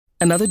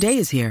Another day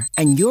is here,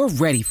 and you're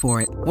ready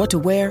for it. What to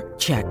wear?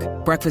 Check.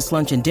 Breakfast,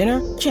 lunch, and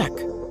dinner? Check.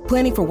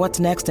 Planning for what's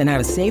next and how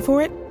to save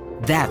for it?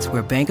 That's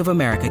where Bank of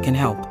America can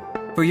help.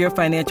 For your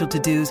financial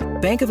to-dos,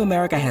 Bank of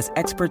America has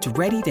experts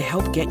ready to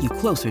help get you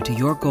closer to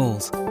your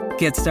goals.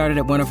 Get started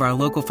at one of our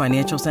local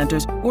financial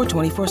centers or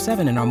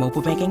 24/7 in our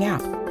mobile banking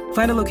app.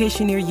 Find a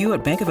location near you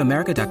at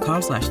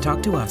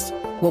bankofamerica.com/talktous.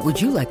 What would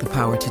you like the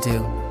power to do?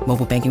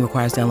 Mobile banking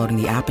requires downloading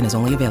the app and is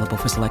only available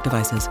for select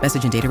devices.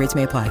 Message and data rates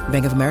may apply.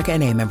 Bank of America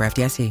N.A., member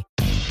FDIC.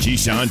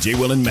 Keyshawn, J.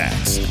 Will, and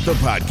Max, the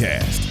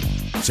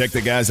podcast. Check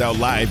the guys out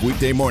live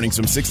weekday mornings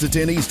from 6 to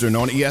 10 Eastern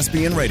on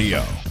ESPN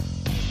Radio.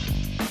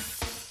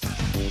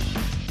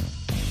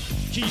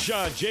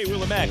 Keyshawn, J.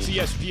 Will, and Max,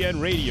 ESPN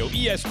Radio,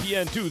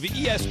 ESPN2, the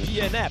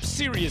ESPN app,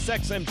 Sirius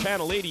XM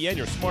Channel 80, and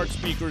your smart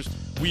speakers.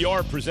 We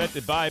are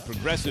presented by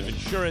Progressive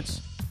Insurance.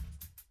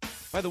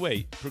 By the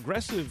way,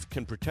 Progressive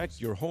can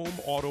protect your home,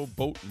 auto,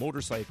 boat,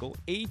 motorcycle,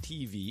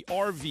 ATV,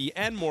 RV,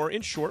 and more.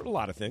 In short, a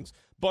lot of things.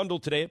 Bundle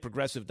today at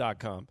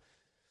Progressive.com.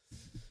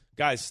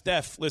 Guys,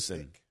 Steph,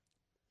 listen.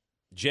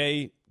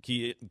 Jay,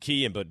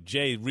 but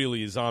Jay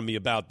really is on me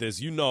about this.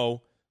 You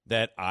know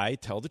that I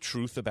tell the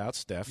truth about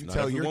Steph. Not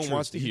everyone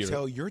wants to hear it. You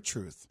tell your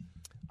truth.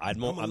 I'm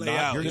not.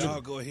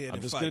 Y'all go ahead I'm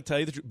and just fight. going to tell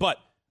you the truth. But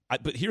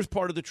here's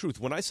part of the truth.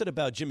 When I said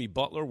about Jimmy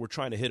Butler, we're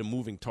trying to hit a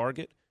moving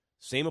target.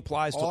 Same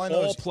applies to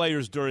all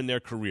players during their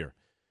career.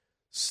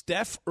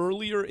 Steph,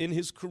 earlier in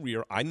his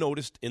career, I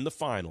noticed in the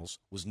finals,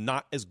 was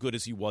not as good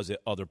as he was at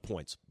other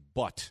points.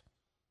 But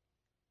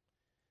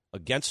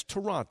against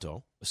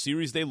Toronto, a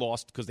series they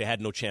lost because they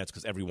had no chance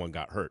because everyone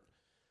got hurt,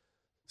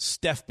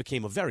 Steph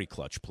became a very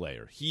clutch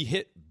player. He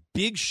hit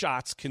big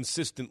shots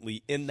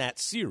consistently in that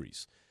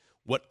series.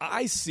 What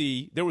I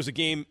see, there was a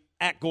game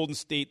at Golden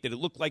State that it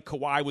looked like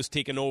Kawhi was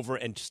taking over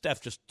and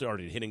Steph just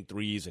started hitting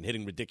threes and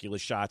hitting ridiculous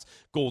shots.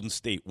 Golden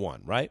State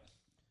won, right?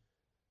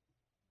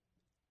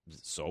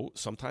 So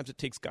sometimes it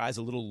takes guys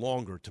a little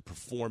longer to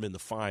perform in the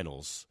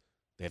finals.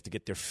 They have to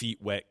get their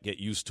feet wet, get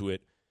used to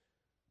it.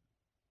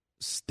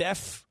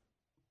 Steph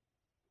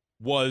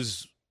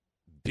was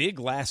big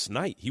last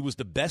night. He was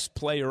the best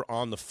player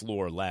on the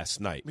floor last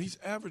night. He's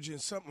averaging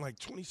something like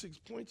 26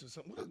 points or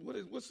something.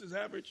 What's his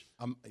average?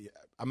 I'm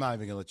not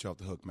even going to let you off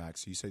the hook,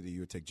 Max. You said that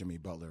you would take Jimmy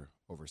Butler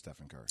over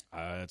Stephen Curry.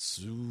 At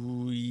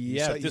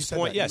this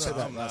point, yes.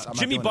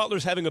 Jimmy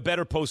Butler's having a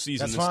better postseason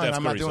than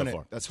Steph Curry so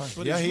far. That's fine.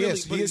 But yeah, he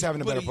is. He is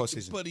having a better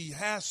postseason. But he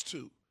has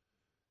to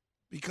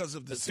because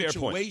of the That's a fair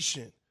point.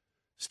 situation.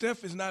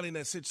 Steph is not in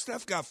that situation.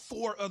 Steph got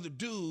 4 other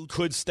dudes.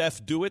 Could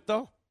Steph do it,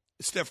 though?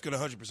 Steph could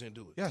 100%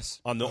 do it.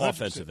 Yes. On the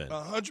offensive end.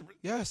 100%.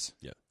 Yes.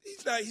 Yeah.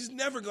 He's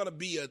never going to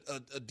be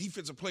a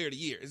defensive player of the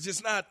year. It's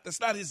just not.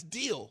 That's not his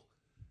deal.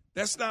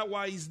 That's not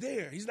why he's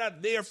there. He's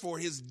not there for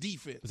his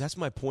defense. But that's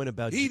my point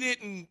about he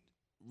didn't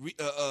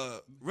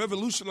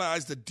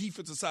revolutionize the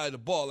defensive side of the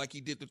ball like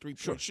he did the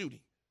three-point shooting.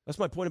 That's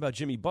my point about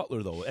Jimmy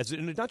Butler, though.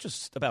 And not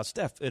just about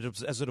Steph,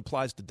 as it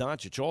applies to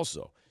Doncic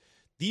also.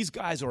 These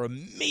guys are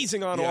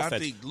amazing on offense. I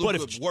think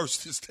Luka's worse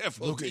than Steph.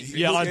 No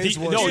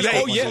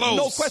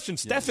question.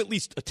 Steph at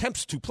least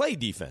attempts to play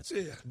defense.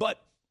 Yeah. But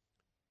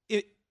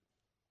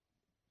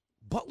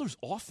Butler's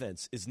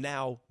offense is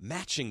now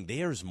matching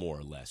theirs more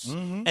or less.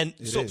 Mm-hmm. And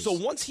so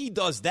once he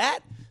does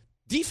that,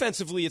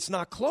 defensively it's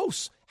not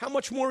close. How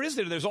much more is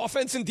there? There's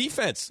offense and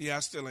defense. Yeah, I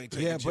still ain't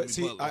taking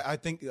Jimmy Butler. I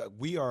think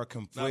we are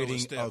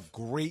conflating a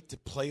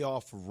great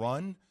playoff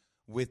run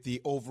with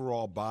the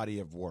overall body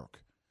of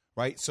work.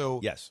 Right?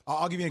 So yes.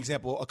 I'll give you an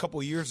example. A couple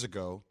of years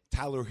ago,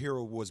 Tyler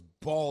Hero was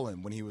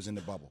balling when he was in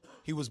the bubble.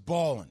 He was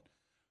balling.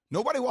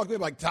 Nobody walked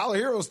in like Tyler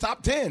Hero's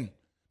top 10.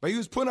 But he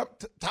was putting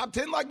up top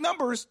 10 like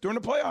numbers during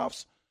the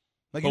playoffs.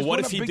 Like, but what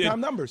if he big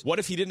time numbers. What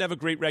if he didn't have a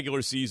great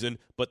regular season,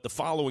 but the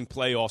following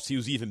playoffs he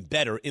was even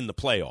better in the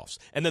playoffs,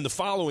 and then the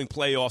following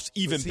playoffs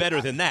even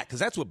better than that? Because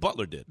that's what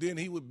Butler did. Then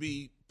he would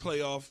be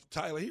playoff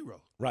Tyler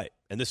Hero. Right,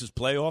 and this is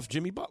playoff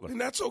Jimmy Butler. And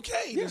that's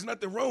okay. Yeah. There's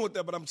nothing wrong with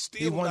that. But I'm still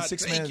he won not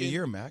Sixth Man of the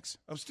Year, Max.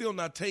 I'm still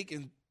not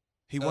taking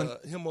him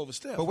over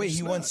Steph. But wait,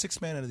 he won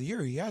Sixth Man of the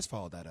Year. He has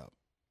followed that up.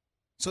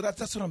 So that's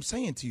what I'm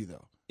saying to you,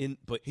 though.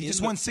 He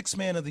just won Sixth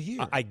Man of the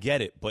Year. I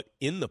get it, but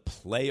in the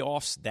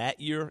playoffs that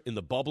year, in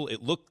the bubble,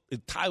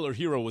 Tyler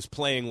Hero was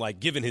playing like,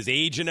 given his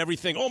age and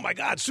everything, oh my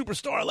God,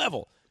 superstar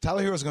level.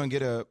 Tyler Hero's going to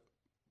get a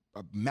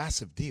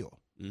massive deal,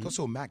 close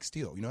to a max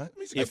deal. You know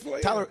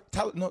what?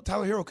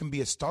 Tyler Hero can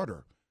be a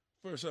starter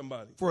for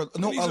somebody. For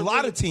a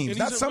lot of teams,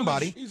 not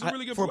somebody. He's a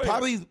really good for player.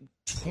 Probably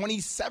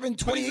 27,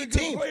 28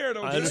 teams.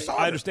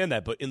 I understand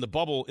that, but in the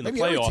bubble, in the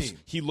playoffs,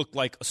 he looked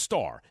like a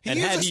star. He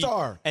is a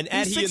star.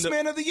 He's Sixth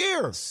Man of the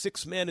Year.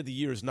 Sixth Man of the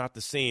Year is not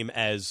the same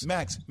as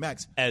Max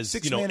as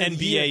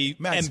NBA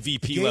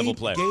MVP level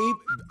player.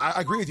 I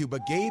agree with you,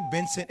 but Gabe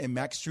Vincent and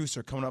Max Strus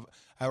are coming up.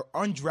 Are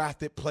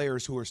undrafted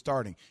players who are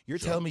starting. You're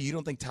telling me you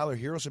don't think Tyler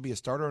Hero should be a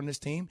starter on this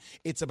team?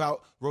 It's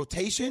about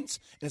rotations,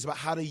 and it's about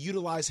how to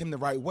utilize him the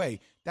right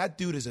way. That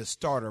dude is a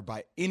starter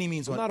by any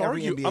means on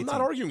every NBA team. I'm not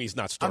arguing he's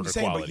not starter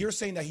quality. But you're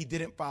saying that he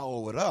didn't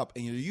follow it up,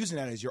 and you're using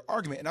that as your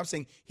argument. And I'm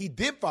saying he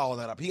did follow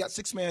that up. He got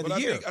Sixth Man of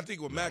the Year. I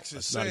think what Max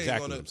is saying.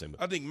 Exactly what I'm saying.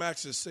 I think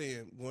Max is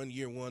saying 1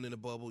 year 1 in the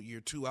bubble, year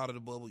 2 out of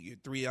the bubble, year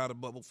 3 out of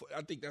the bubble.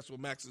 I think that's what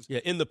Max is. Yeah,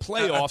 in the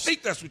playoffs. I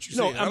think that's what you're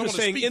saying. No, I'm just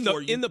saying in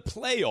the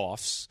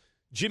playoffs,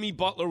 Jimmy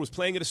Butler was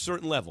playing at a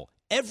certain level.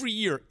 Every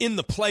year in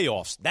the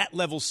playoffs, that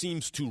level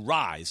seems to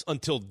rise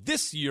until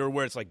this year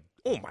where it's like,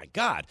 oh, my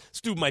God,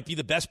 this dude might be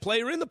the best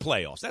player in the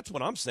playoffs. That's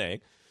what I'm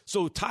saying.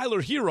 So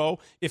Tyler Hero,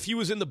 if he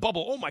was in the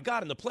bubble, oh, my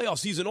God, in the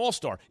playoffs, he's an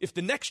all-star. If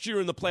the next year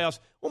in the playoffs,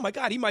 oh, my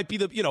God, he might be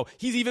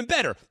he's even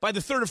better. By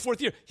the third or fourth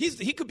year,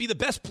 he could be the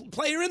best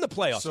player in the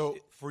playoffs. So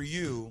for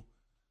you,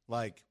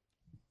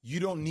 you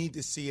don't need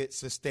to see it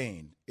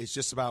sustained. It's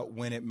just about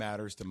when it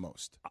matters the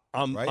most,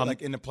 right?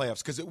 Like in the playoffs,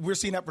 because we're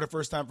seeing that for the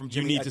first time from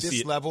Jimmy at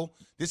this level.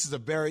 This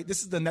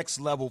is the next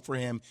level for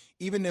him,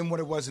 even than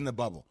what it was in the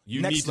bubble.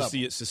 You need to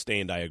see it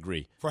sustained. I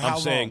agree. For how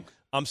long?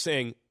 I'm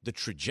saying the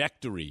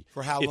trajectory.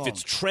 For how long? If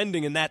it's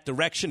trending in that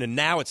direction and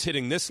now it's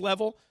hitting this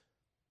level.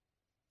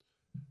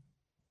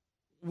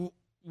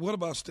 What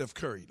about Steph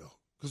Curry, though?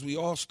 Because we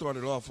all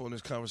started off on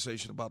this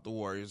conversation about the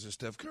Warriors and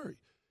Steph Curry.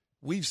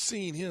 We've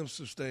seen him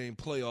sustain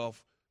playoff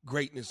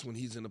greatness when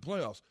he's in the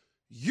playoffs.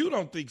 You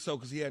don't think so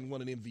because he hadn't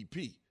won an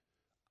MVP.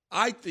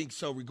 I think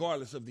so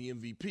regardless of the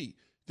MVP.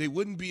 They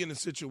wouldn't be in the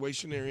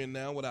situation they're in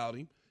now without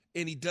him,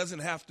 and he doesn't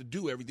have to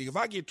do everything. If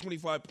I get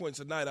 25 points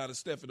a night out of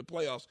Steph in the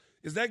playoffs,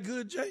 is that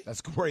good, Jay?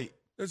 That's great.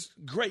 That's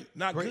great,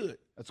 not good.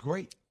 That's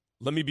great.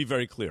 Let me be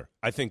very clear.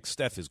 I think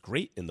Steph is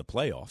great in the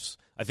playoffs.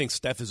 I think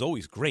Steph is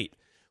always great.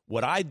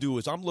 What I do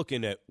is I'm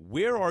looking at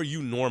where are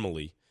you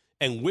normally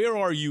and where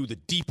are you the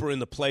deeper in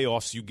the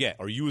playoffs you get.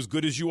 Are you as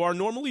good as you are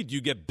normally? Do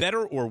you get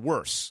better or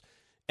worse?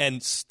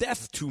 And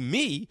Steph, to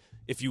me,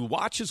 if you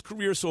watch his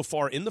career so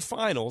far in the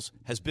finals,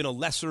 has been a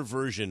lesser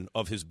version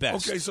of his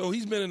best. Okay, so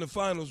he's been in the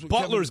finals with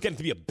Butler is getting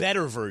to be a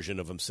better version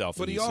of himself.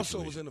 But he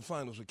also was in the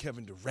finals with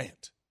Kevin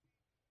Durant.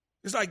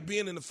 It's like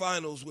being in the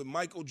finals with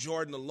Michael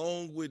Jordan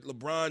along with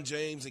LeBron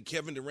James and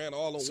Kevin Durant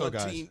all on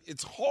one team.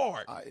 It's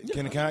hard.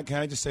 Can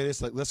I just say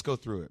this? Let's go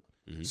through it.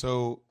 Mm-hmm.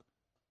 So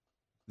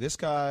this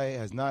guy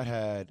has not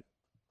had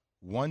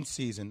one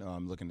season.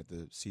 I'm looking at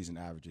the season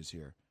averages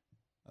here.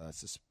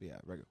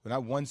 Regular.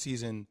 Not one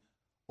season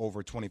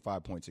over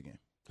 25 points a game.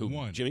 Who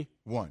won? Jimmy?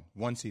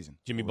 One season.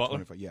 Jimmy Butler?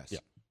 25, yes. Yeah.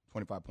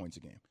 25 points a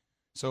game.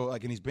 So,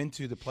 and he's been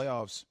to the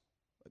playoffs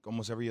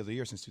almost every other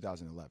year since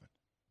 2011.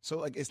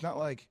 So, it's not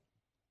like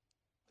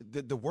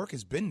the work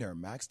has been there,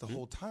 Max, the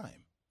whole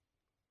time.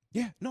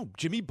 Yeah. No,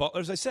 Jimmy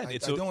Butler, as I said. I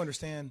don't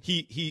understand.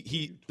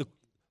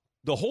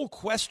 The whole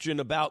question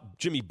about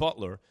Jimmy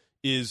Butler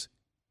is,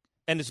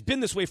 and it's been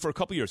this way for a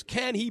couple years,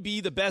 can he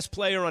be the best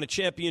player on a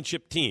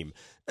championship team?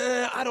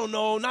 I don't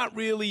know, not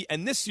really.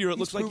 And this year it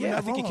looks like, I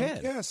think he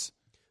can. Yes.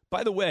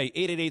 By the way,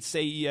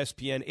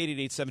 888-SAY-ESPN,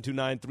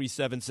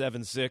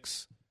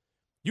 888-729-3776.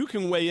 You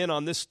can weigh in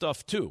on this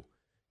stuff too.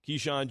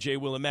 Keyshawn, J.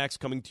 Will, and Max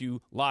coming to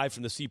you live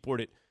from the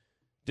Seaport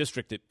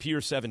District at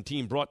Pier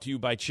 17, brought to you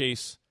by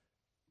Chase.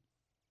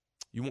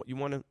 You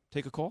want to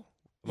take a call?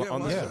 Yeah, I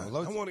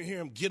want to hear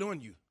him get on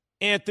you.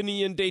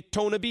 Anthony in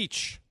Daytona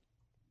Beach,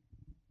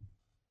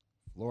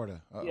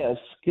 Florida. Uh-oh. Yes,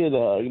 good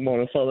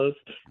morning, fellas.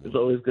 It's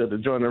always good to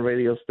join the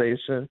radio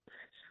station.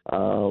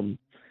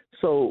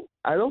 So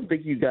I don't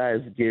think you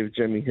guys give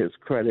Jimmy his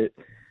credit,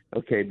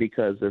 okay,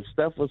 because if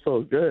Steph was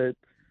so good,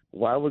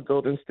 why would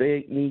Golden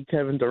State need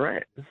Kevin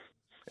Durant?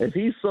 If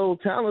he's so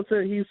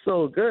talented, he's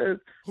so good,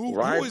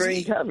 why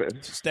bring Kevin?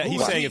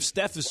 He's saying if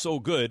Steph is so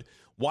good,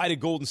 why did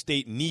Golden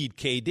State need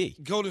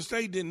KD? Golden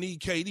State didn't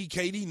need KD.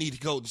 KD needed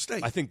Golden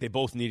State. I think they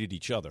both needed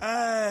each other.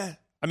 I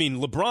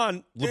mean,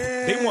 LeBron,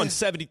 they won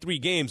 73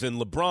 games,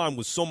 and LeBron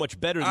was so much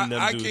better than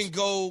them dudes. I can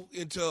go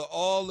into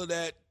all of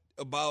that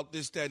about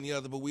this, that, and the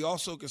other, but we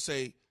also can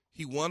say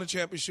he won a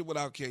championship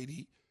without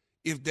KD.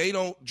 If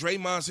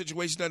Draymond's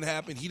situation doesn't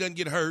happen, he doesn't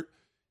get hurt,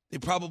 they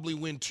probably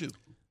win too.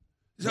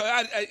 So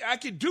I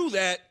could do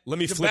that. Let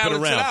me flip it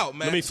around.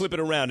 Let me flip it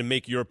around and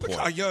make your point.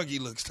 Look how young he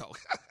looks, though.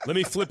 Let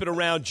me flip it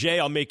around, Jay.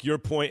 I'll make your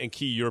point and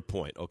Key your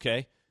point,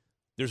 okay?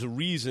 There's a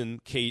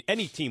reason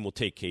any team will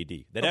take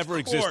KD that ever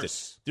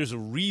existed. There's a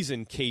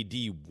reason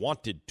KD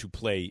wanted to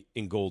play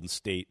in Golden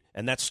State,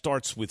 and that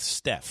starts with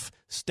Steph.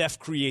 Steph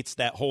creates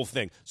that whole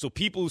thing. So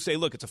people who say,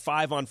 look, it's a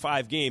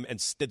 5-on-5 game, and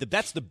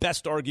that's the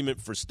best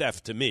argument for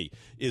Steph to me,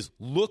 is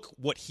look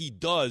what he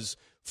does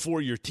for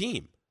your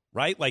team,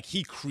 right? Like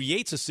he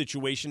creates a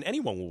situation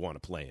anyone will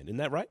want to play in. Isn't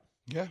that right?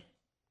 Yeah.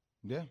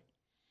 Yeah.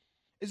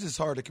 It's just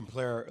hard to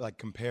compare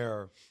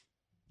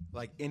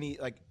any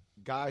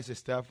guys to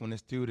Steph when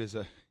this dude is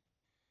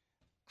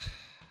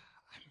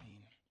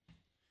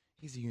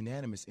he's a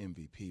unanimous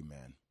MVP,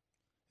 man.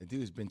 The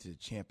dude's been to the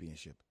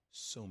championship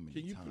so many times.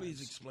 Can you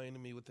please explain to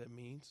me what that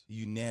means?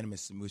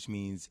 Unanimous, which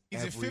means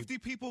is it 50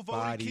 people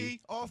voted, Key?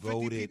 All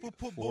 50 people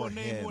put more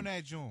name on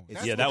that joint.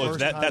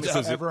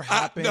 That's ever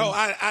happened.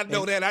 I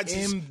know that. I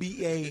just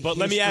NBA. But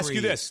let me ask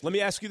you this,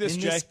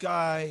 Jay. This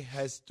guy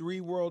has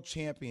 3 world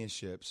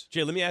championships.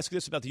 Jay, let me ask you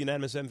this about the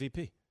unanimous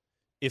MVP.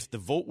 if the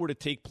vote were to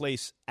take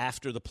place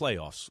after the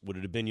playoffs, would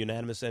it have been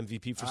unanimous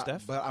MVP for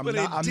Steph? But I'm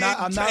not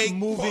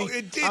moving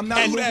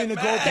the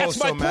goalposts. That's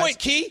my point,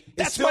 Key.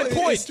 That's my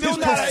point. It's still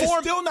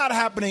not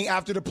happening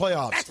after the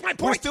playoffs. That's my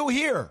point. We're still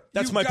here.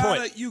 That's my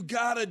point. You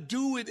got to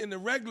do it in the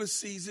regular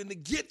season to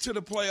get to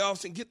the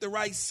playoffs and get the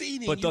right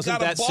seeding. But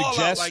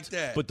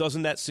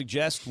doesn't that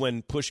suggest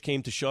when push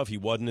came to shove, he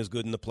wasn't as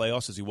good in the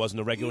playoffs as he was in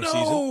the regular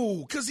season?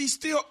 No, because he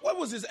still – what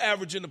was his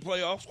average in the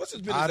playoffs? What's his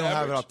average? I don't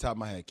have it off the top of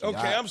my head, Key.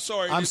 Okay, I'm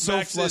sorry. I'm so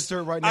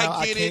flustered right now,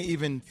 I can't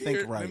even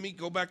think right. Let me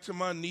go back to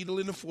my needle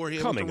in the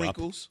forehead Coming with the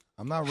wrinkles.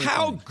 I'm not wrinkling.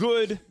 How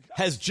good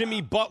has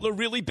Jimmy Butler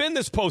really been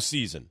this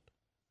postseason?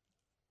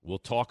 We'll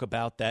talk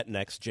about that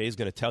next. Jay's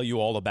going to tell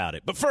you all about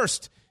it. But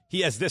first,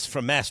 he has this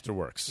from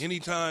Masterworks.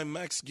 Anytime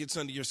Max gets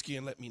under your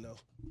skin, let me know.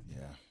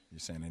 Yeah, you're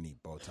saying I need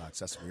Botox.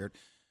 That's weird.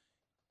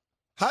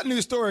 Hot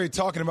news story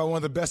talking about one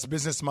of the best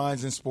business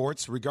minds in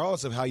sports.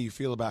 Regardless of how you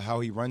feel about how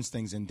he runs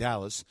things in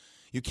Dallas,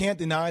 you can't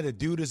deny the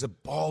dude is a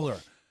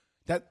baller.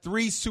 That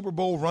 3 Super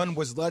Bowl run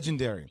was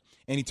legendary,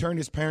 and he turned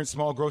his parents'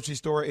 small grocery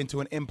store into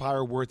an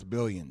empire worth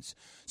billions.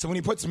 So when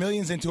he puts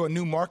millions into a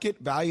new market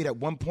valued at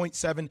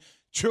 $1.7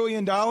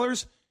 trillion,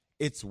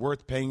 it's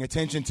worth paying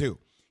attention to.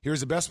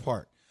 Here's the best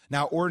part.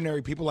 Now,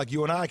 ordinary people like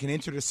you and I can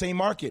enter the same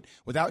market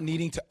without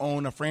needing to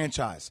own a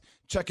franchise.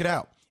 Check it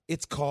out.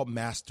 It's called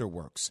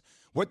Masterworks.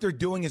 What they're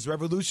doing is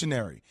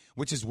revolutionary,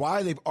 which is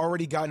why they've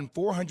already gotten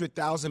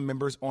 400,000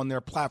 members on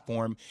their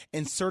platform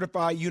and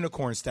certified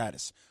unicorn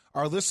status.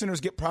 Our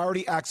listeners get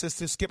priority access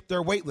to skip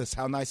their wait list.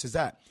 How nice is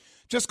that?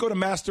 Just go to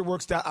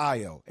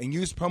masterworks.io and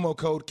use promo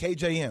code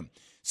KJM.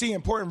 See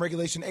important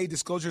Regulation A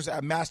disclosures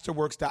at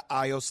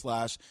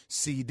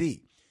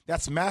masterworks.io/CD.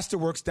 That's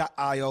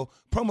masterworks.io,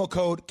 promo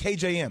code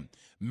KJM.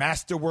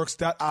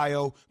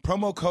 Masterworks.io,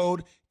 promo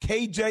code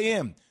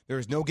KJM. There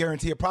is no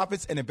guarantee of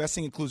profits, and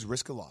investing includes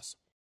risk of loss.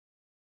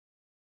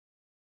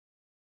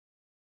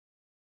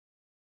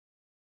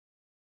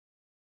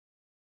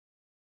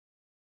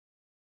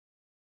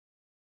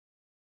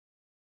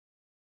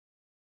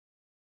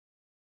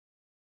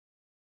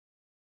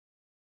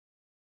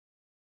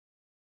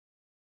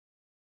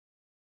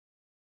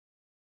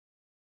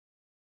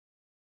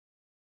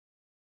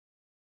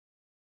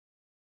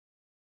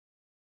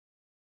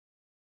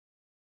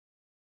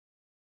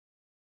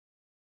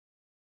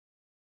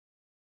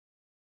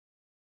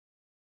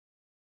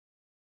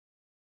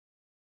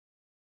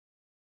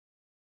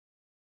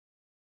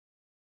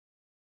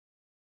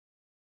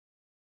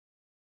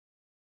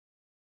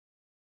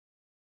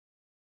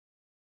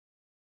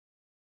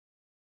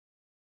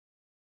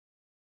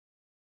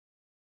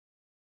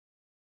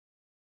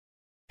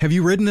 Have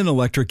you ridden an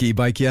electric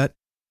e-bike yet?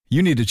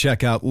 You need to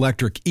check out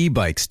Electric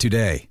E-Bikes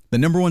today, the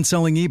 #1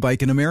 selling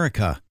e-bike in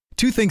America.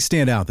 2 things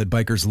stand out that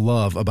bikers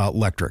love about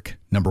Electric.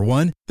 Number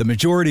 1, the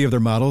majority of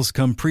their models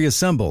come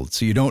pre-assembled,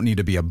 so you don't need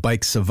to be a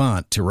bike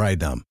savant to ride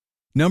them.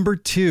 Number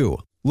 2,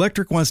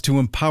 Electric wants to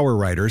empower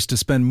riders to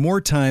spend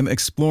more time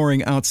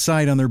exploring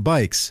outside on their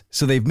bikes,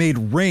 so they've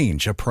made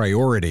range a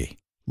priority.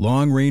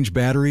 Long-range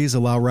batteries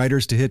allow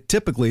riders to hit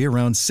typically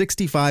around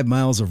 65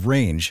 miles of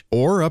range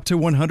or up to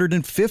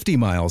 150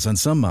 miles on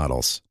some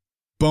models.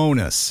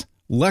 Bonus,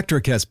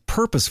 Electric has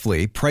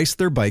purposefully priced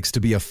their bikes to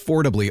be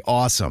affordably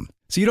awesome,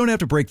 so you don't have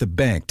to break the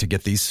bank to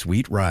get these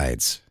sweet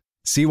rides.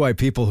 See why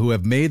people who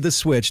have made the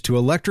switch to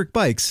electric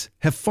bikes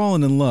have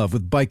fallen in love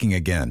with biking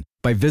again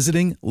by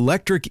visiting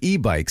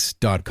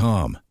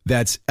electricebikes.com.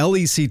 That's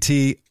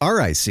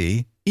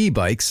LECTRIC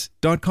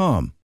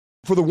ebikes.com.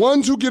 For the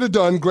ones who get it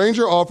done,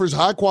 Grainger offers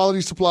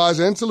high-quality supplies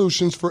and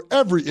solutions for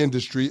every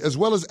industry, as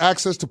well as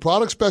access to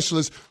product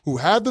specialists who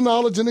have the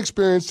knowledge and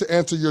experience to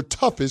answer your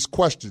toughest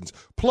questions.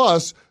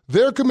 Plus,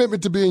 their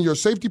commitment to being your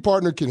safety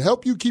partner can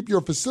help you keep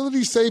your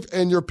facility safe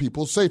and your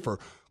people safer.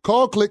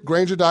 Call, click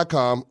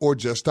Grainger.com, or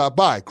just stop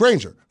by.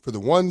 Grainger, for the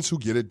ones who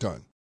get it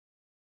done.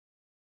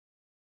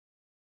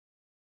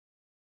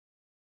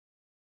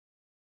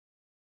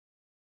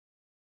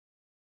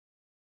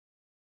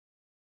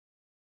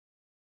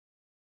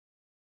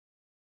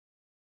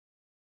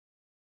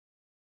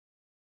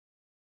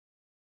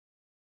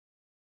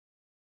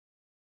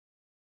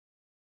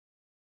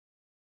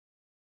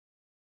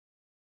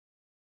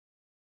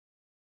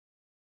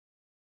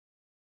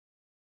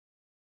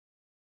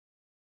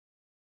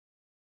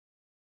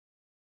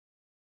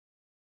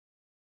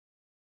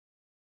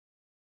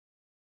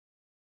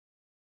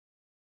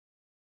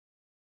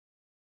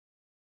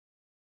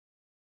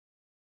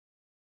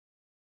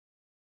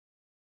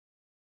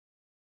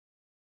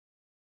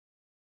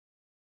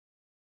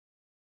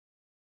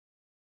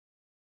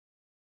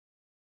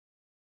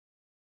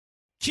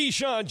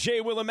 Keyshawn,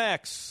 J.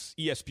 Willimax,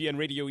 ESPN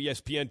Radio,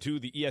 ESPN2,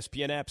 the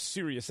ESPN app,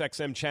 Sirius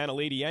XM Channel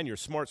 80, and your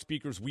smart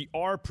speakers. We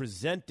are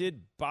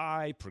presented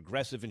by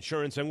Progressive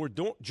Insurance, and we're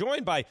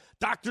joined by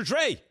Dr.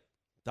 Dre,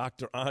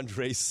 Dr.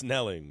 Andre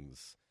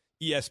Snellings,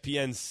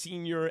 ESPN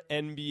senior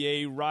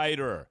NBA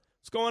writer.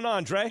 What's going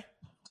on, Dre?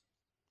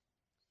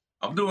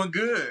 I'm doing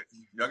good.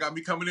 Y'all got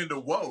me coming into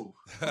whoa.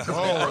 That's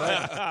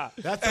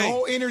the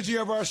whole energy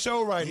of our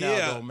show right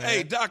now, though, man.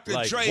 Hey, Dr.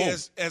 Dre,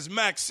 as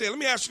Max said, let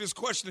me ask you this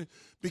question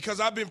because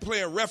I've been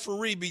playing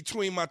referee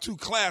between my two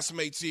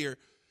classmates here.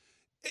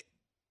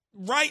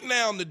 Right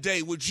now in the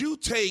day, would you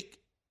take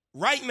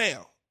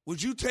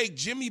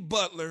Jimmy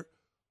Butler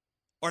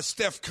or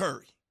Steph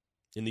Curry?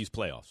 In these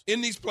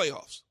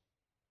playoffs.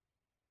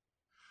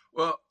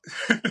 Well,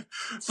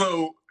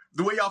 so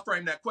the way y'all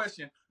frame that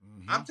question,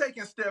 I'm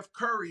taking Steph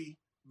Curry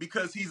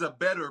because he's a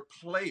better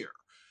player.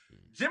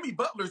 Jimmy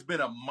Butler's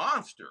been a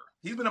monster.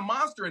 He's been a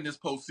monster in this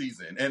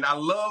postseason, and I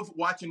love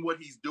watching what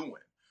he's doing.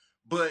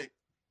 But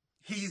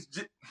he's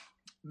just,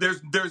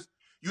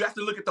 you have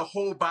to look at the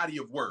whole body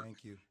of work.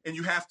 Thank you. And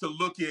you have to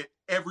look at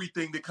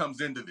everything that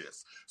comes into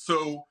this.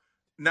 So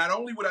not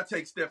only would I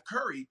take Steph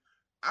Curry,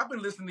 I've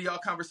been listening to y'all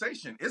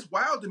conversation. It's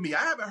wild to me. I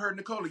haven't heard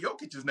Nikola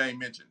Jokic's name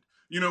mentioned.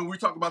 We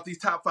talk about these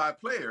top 5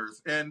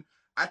 players, and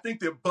I think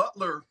that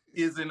Butler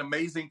is an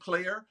amazing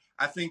player.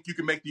 I think you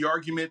can make the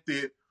argument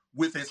that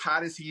with as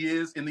hot as he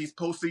is in these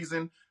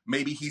postseason,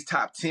 maybe he's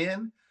top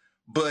 10.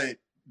 But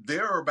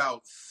there are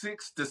about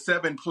 6 to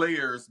 7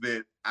 players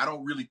that I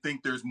don't really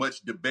think there's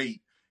much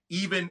debate,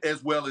 even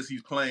as well as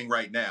he's playing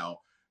right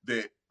now,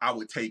 that I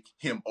would take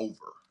him over.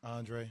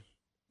 Andre,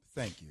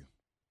 thank you.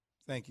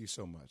 Thank you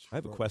so much. I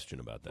have a question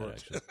about that,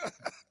 actually.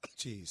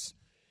 Jeez.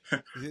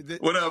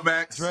 What up,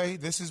 Max? Dre,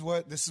 this is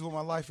what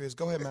my life is.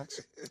 Go ahead,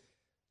 Max.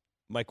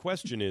 My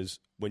question is,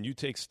 when you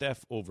take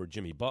Steph over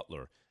Jimmy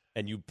Butler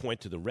and you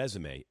point to the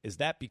resume, is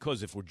that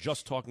because if we're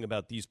just talking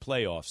about these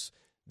playoffs,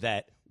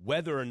 that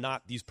whether or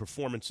not these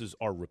performances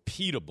are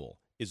repeatable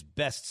is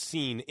best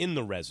seen in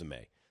the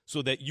resume,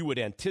 so that you would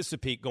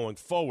anticipate going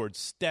forward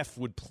Steph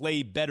would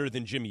play better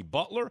than Jimmy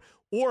Butler?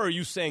 Or are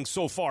you saying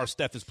so far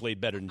Steph has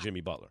played better than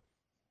Jimmy Butler?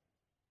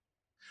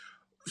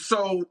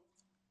 So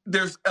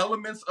there's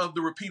elements of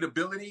the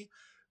repeatability.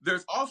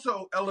 There's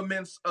also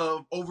elements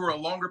of over a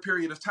longer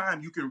period of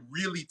time, you can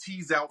really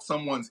tease out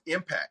someone's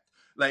impact.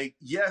 Like,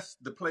 yes,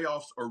 the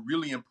playoffs are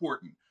really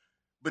important,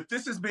 but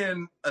this has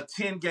been a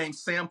 10-game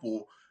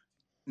sample,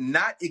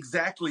 not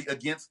exactly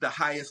against the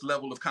highest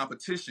level of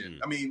competition.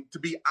 I mean, to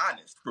be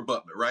honest, for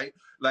Butler, right?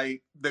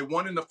 Like, they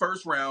won in the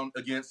first round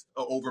against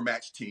an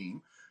overmatched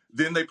team.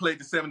 Then they played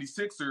the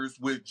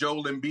 76ers with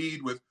Joel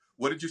Embiid with,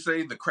 what did you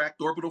say, the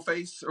cracked orbital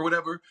face or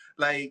whatever?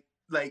 Like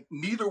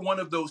neither one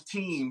of those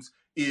teams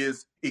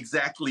is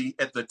exactly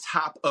at the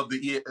top of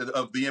the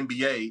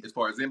NBA as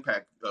far as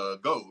impact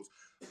goes.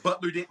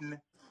 Butler didn't.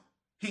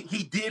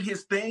 He did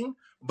his thing,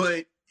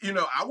 but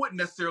I wouldn't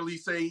necessarily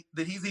say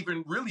that he's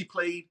even really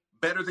played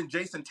better than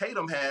Jason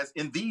Tatum has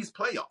in these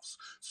playoffs.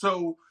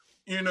 So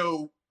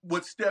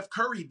what Steph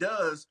Curry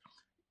does,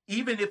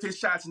 even if his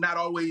shot's not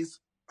always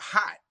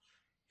hot,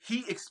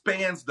 he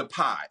expands the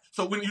pie.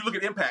 So when you look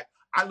at impact,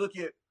 I look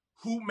at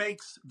who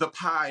makes the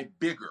pie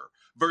bigger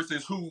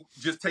versus who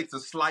just takes a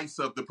slice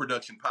of the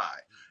production pie.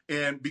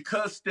 And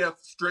because Steph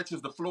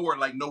stretches the floor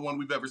like no one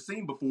we've ever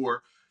seen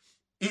before,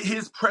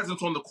 his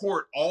presence on the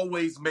court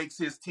always makes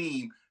his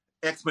team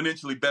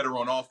exponentially better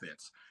on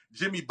offense.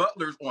 Jimmy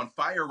Butler's on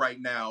fire right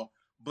now,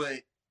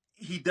 but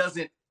he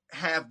doesn't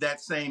have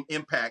that same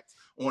impact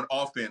on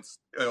offense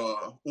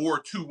or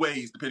two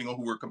ways, depending on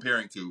who we're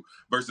comparing to,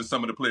 versus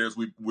some of the players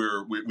we've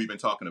been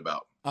talking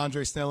about.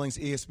 Andre Snellings,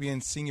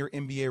 ESPN senior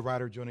NBA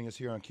writer, joining us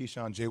here on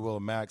Keyshawn, J. Will,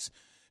 and Max.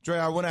 Dre,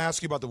 I want to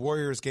ask you about the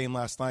Warriors game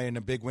last night and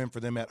a big win for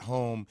them at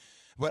home.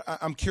 But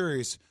I'm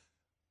curious,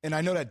 and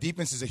I know that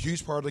defense is a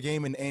huge part of the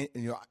game,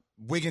 and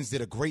Wiggins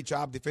did a great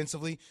job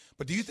defensively.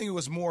 But do you think it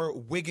was more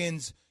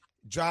Wiggins'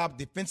 job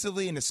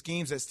defensively and the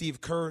schemes that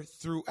Steve Kerr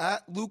threw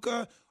at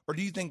Luka, or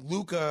do you think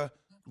Luka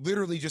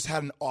literally just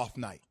had an off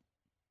night?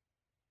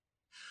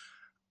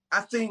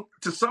 I think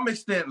to some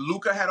extent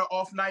Luka had an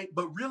off night,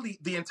 but really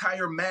the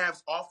entire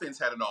Mavs offense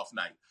had an off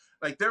night.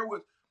 Like there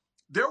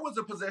was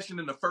a possession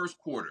in the first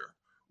quarter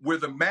where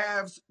the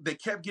Mavs, they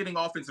kept getting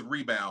offensive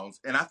rebounds,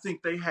 and I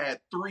think they had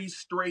 3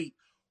 straight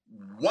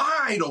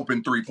wide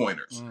open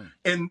three-pointers,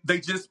 and they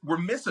just were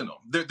missing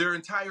them. Their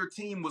entire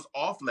team was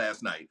off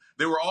last night.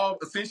 They were all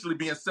essentially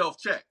being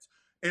self-checked.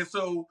 And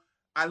so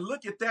I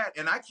look at that,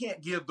 and I can't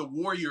give the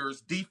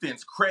Warriors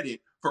defense credit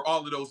for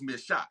all of those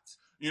missed shots.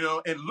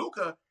 And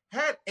Luka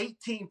had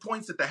 18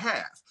 points at the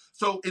half.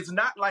 So it's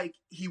not like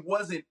he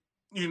wasn't,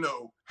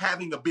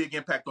 having a big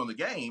impact on the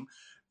game.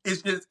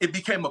 It's just, it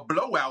became a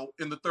blowout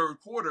in the third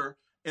quarter,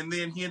 and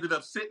then he ended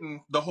up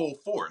sitting the whole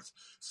fourth.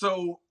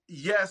 So,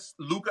 yes,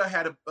 Luka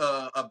had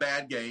a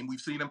bad game.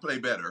 We've seen him play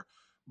better.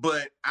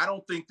 But I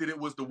don't think that it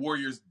was the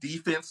Warriors'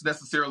 defense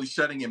necessarily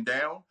shutting him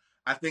down.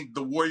 I think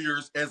the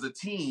Warriors as a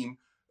team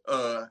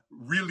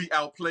really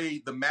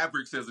outplayed the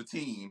Mavericks as a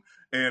team,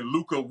 and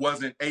Luka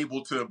wasn't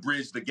able to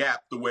bridge the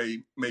gap the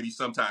way maybe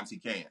sometimes he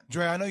can.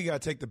 Dre, I know you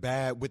got to take the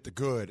bad with the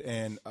good,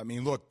 and I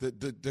mean, look,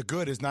 the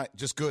good is not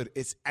just good;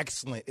 it's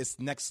excellent. It's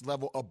next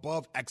level,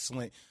 above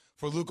excellent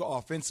for Luka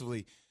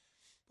offensively.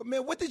 But,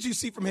 man, what did you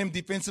see from him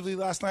defensively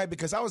last night?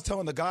 Because I was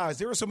telling the guys,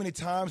 there were so many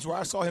times where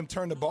I saw him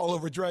turn the ball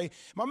over, Dre.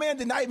 My man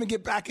did not even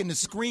get back in the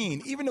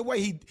screen. Even the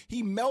way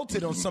he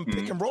melted on some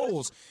pick and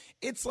rolls.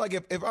 It's like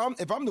if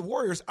I'm the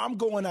Warriors, I'm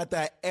going at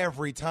that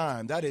every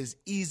time. That is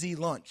easy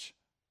lunch.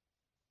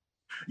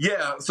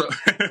 Yeah, so,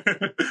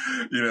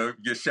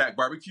 get Shaq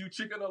barbecue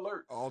chicken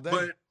alert. All day.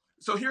 But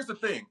so here's the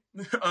thing.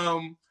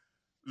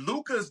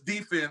 Luka's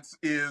defense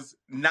is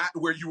not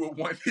where you would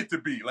want it to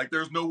be. Like,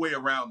 there's no way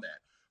around that.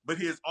 But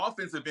his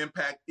offensive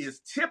impact is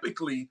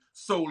typically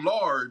so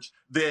large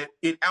that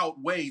it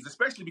outweighs,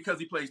 especially because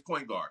he plays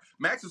point guard.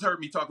 Max has heard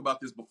me talk about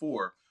this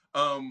before.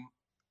 On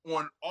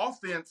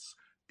offense,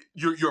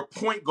 your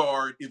point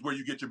guard is where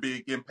you get your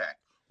big impact.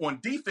 On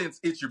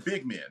defense, it's your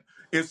big men.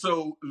 And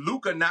so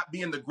Luka not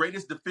being the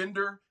greatest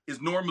defender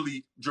is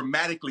normally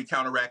dramatically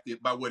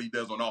counteracted by what he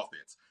does on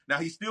offense. Now,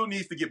 he still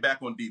needs to get back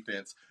on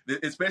defense,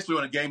 especially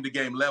on a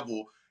game-to-game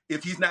level.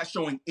 If he's not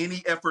showing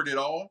any effort at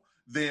all,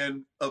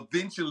 then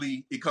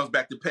eventually it comes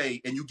back to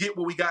pay. And you get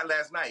what we got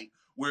last night,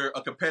 where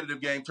a competitive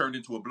game turned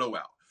into a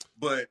blowout.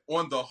 But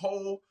on the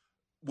whole,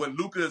 what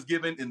Luka is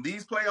given in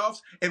these playoffs,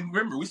 and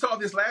remember, we saw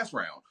this last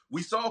round.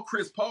 We saw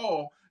Chris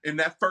Paul in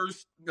that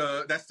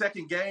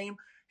second game.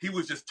 He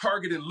was just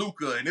targeting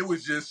Luka, and it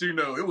was just,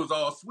 it was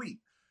all sweet.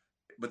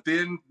 But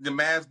then the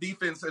Mavs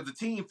defense as a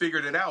team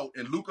figured it out,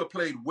 and Luka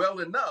played well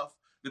enough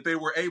that they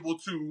were able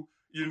to,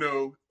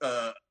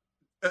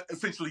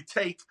 essentially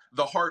take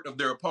the heart of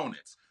their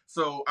opponents.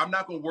 So I'm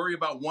not going to worry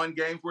about one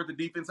game's worth of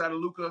defense out of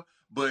Luka,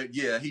 but,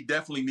 yeah, he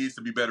definitely needs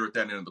to be better at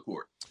that end of the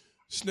court.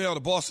 Snell, the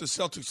Boston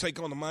Celtics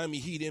take on the Miami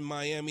Heat in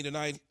Miami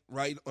tonight,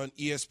 right, on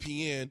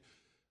ESPN.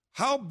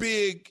 How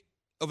big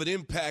of an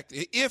impact,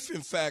 if, in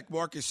fact,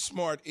 Marcus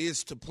Smart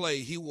is to play,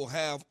 he will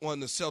have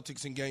on the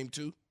Celtics in Game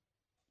 2?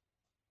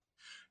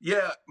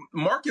 Yeah,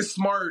 Marcus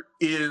Smart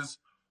is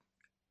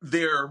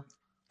their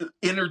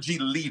energy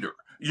leader.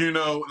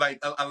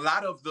 Like a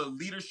lot of the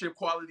leadership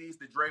qualities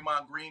that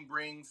Draymond Green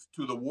brings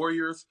to the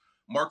Warriors,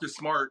 Marcus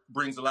Smart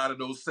brings a lot of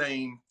those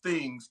same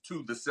things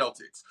to the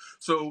Celtics.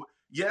 So,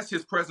 yes,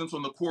 his presence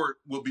on the court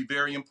will be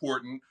very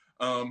important.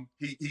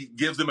 He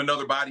gives them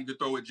another body to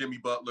throw at Jimmy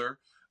Butler.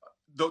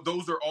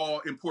 Those are all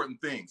important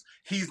things.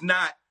 He's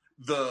not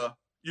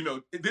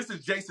this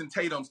is Jason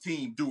Tatum's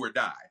team, do or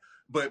die.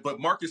 But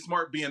Marcus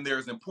Smart being there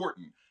is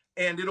important.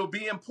 And it'll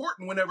be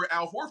important whenever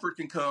Al Horford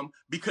can come,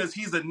 because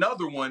he's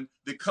another one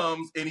that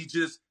comes and he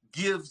just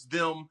gives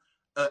them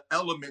an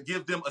element,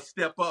 give them a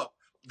step up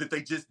that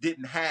they just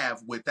didn't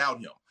have without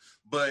him.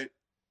 But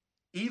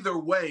either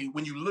way,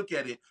 when you look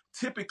at it,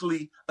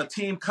 typically a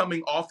team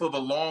coming off of a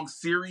long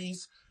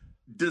series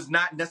does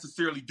not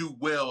necessarily do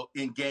well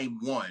in game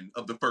one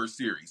of the first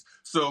series.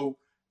 So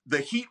the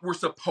Heat were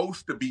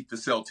supposed to beat the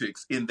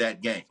Celtics in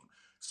that game.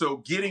 So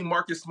getting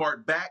Marcus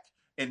Smart back,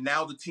 and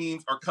now the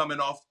teams are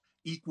coming off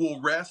equal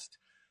rest,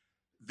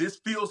 this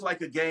feels like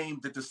a game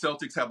that the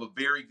Celtics have a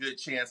very good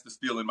chance to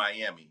steal in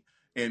Miami.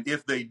 And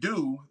if they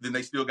do, then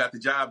they still got the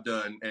job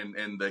done,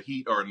 and the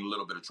Heat are in a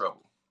little bit of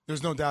trouble.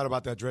 There's no doubt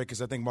about that, Drake,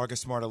 because I think Marcus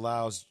Smart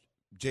allows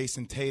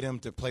Jason Tatum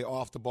to play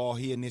off the ball.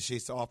 He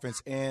initiates the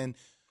offense, and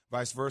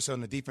vice versa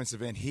on the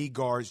defensive end. He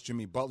guards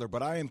Jimmy Butler.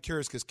 But I am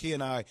curious, because Key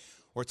and I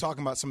were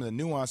talking about some of the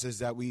nuances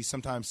that we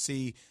sometimes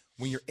see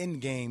when you're in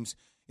games.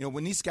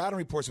 When these scouting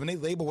reports, when they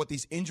label what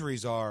these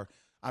injuries are,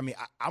 I'm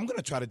going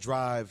to try to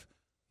drive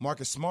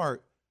Marcus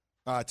Smart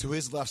to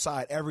his left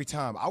side every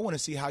time. I want to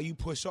see how you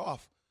push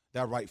off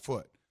that right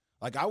foot.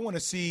 Like, I want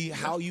to see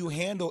how you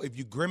handle, if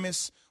you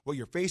grimace, what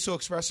your facial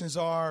expressions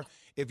are,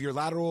 if your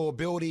lateral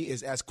ability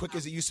is as quick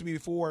as it used to be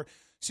before.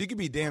 So you can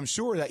be damn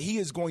sure that he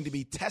is going to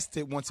be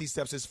tested once he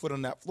steps his foot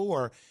on that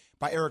floor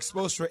by Eric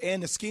Spoelstra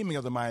and the scheming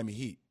of the Miami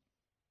Heat.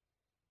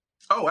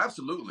 Oh,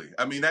 absolutely.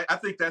 I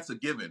think that's a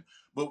given.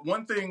 But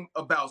one thing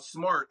about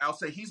Smart, I'll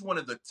say he's one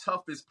of the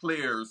toughest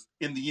players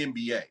in the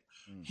NBA.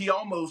 He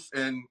almost,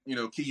 and,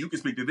 Key, you can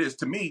speak to this,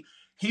 to me,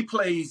 he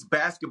plays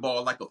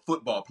basketball like a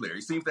football player.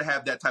 He seems to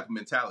have that type of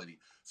mentality.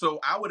 So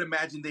I would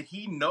imagine that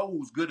he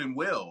knows good and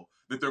well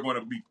that they're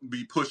going to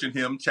be pushing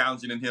him,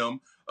 challenging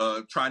him,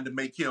 trying to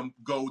make him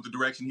go the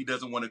direction he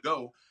doesn't want to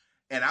go.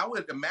 And I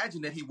would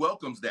imagine that he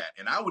welcomes that.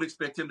 And I would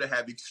expect him to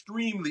have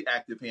extremely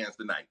active hands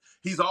tonight.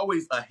 He's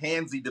always a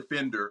handsy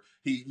defender.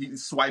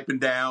 He's swiping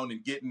down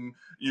and getting,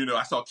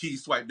 I saw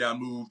Key's swipe down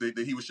move that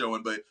he was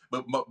showing. But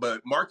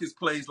Marcus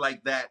plays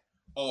like that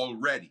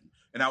already.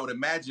 And I would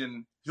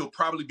imagine he'll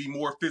probably be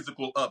more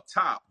physical up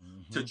top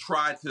to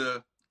try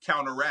to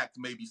counteract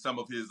maybe some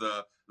of his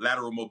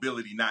lateral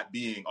mobility not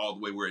being all the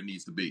way where it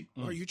needs to be.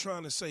 Are you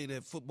trying to say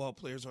that football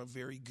players are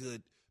very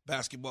good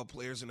basketball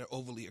players and they're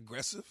overly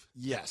aggressive?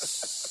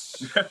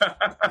 Yes.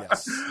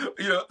 Yes.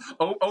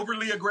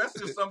 Overly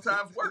aggressive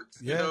sometimes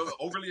works. Yeah.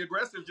 Overly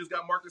aggressive just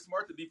got Marcus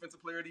Smart the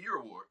Defensive Player of the Year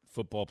award.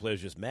 Football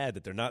players just mad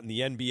that they're not in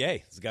the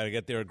NBA. It's got to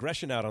get their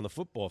aggression out on the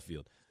football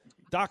field.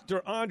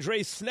 Dr.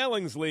 Andre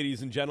Snellings,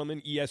 ladies and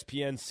gentlemen,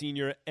 ESPN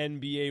senior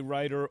NBA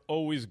writer.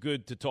 Always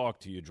good to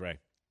talk to you, Dre.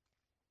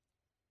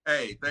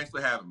 Hey, thanks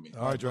for having me.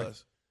 All right, Dre.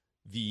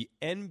 The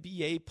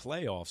NBA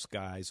playoffs,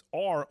 guys,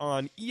 are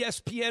on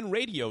ESPN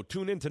Radio.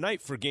 Tune in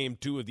tonight for Game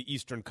 2 of the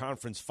Eastern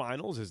Conference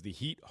Finals as the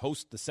Heat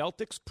host the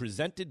Celtics,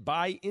 presented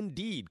by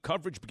Indeed.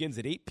 Coverage begins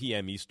at 8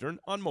 p.m. Eastern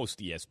on most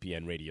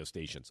ESPN radio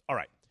stations. All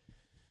right.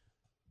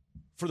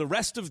 For the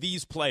rest of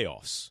these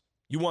playoffs,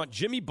 you want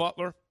Jimmy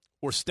Butler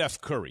or Steph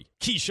Curry?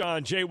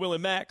 Keyshawn, J. Will,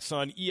 and Max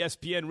on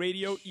ESPN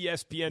Radio,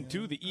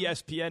 ESPN2, the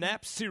ESPN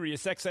app,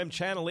 Sirius XM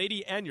Channel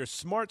 80, and your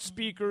smart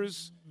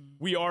speakers.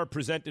 We are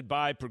presented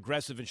by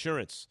Progressive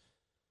Insurance.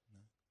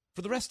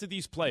 For the rest of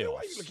these playoffs. Why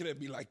are you looking at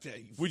me like that?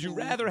 Would you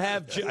rather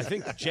have, I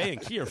think Jay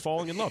and Key are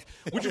falling in love.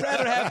 Would you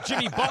rather have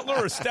Jimmy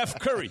Butler or Steph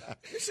Curry?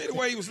 You see the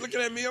way he was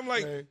looking at me? I'm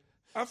like,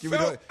 I Give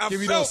felt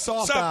me those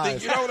soft something.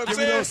 eyes. You know what I'm Give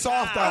saying? me those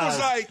soft eyes. I was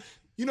like,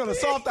 you know, the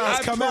soft eyes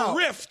come out. You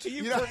periffed it.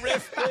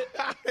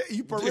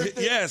 You periffed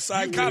it? Yes,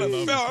 I kind of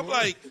felt. I'm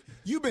like,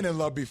 you've been in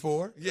love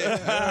before. Yeah.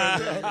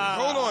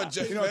 Hold on,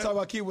 Jay. You know what I'm talking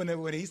about, Key? When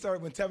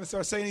Tevin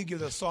started saying he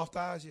gives us soft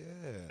eyes,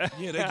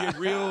 yeah, they get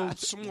real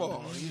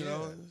small, you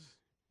know.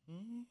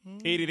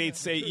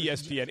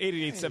 888-SAY-ESPN,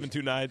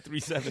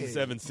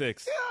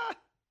 888-729-3776.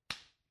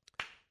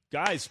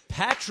 Guys,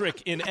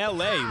 Patrick in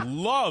L.A.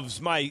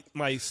 loves my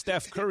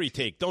Steph Curry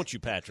take, don't you,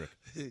 Patrick?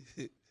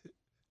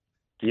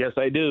 Yes,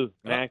 I do.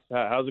 Max,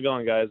 how's it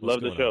going, guys?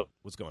 Love the show.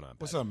 What's going on,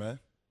 Patrick? What's up, man?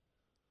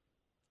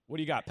 What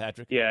do you got,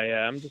 Patrick? Yeah,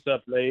 I'm just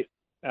up late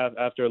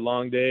after a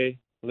long day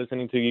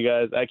listening to you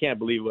guys. I can't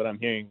believe what I'm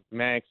hearing.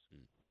 Max,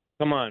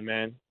 come on,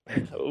 man.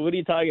 What are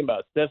you talking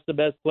about? Steph's the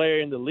best player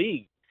in the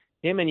league.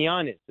 Him and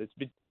Giannis.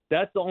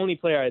 That's the only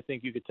player I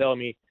think you could tell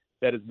me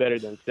that is better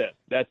than Steph.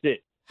 That's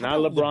it. Not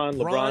LeBron.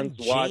 LeBron's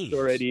washed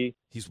already.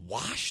 He's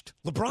washed?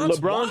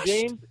 LeBron washed?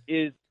 James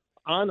is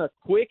on a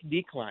quick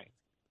decline.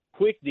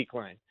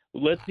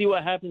 Let's see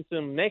what happens to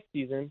him next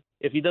season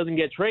if he doesn't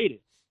get traded.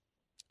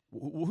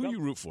 Who do you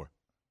root for?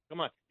 Come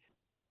on.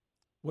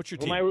 What's your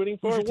Who team? am I rooting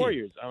for? Who's your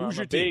Warriors. Team? Who's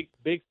I'm your a team?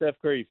 big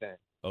Steph Curry fan.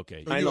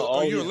 Okay. Are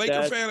you a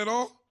Laker fan at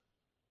all?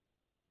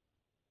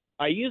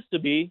 I used to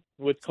be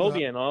with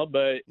Kobe and all,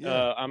 but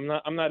I'm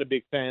not a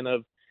big fan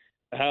of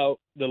how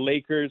the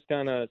Lakers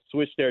kind of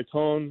switched their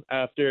tone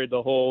after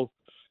the whole,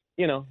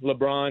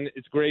 LeBron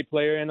is a great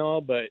player and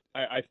all, but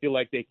I feel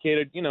like they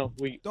catered,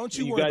 Don't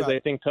you you worry guys, about I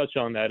think, touch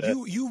on that.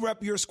 You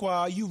rep your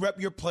squad, you rep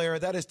your player.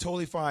 That is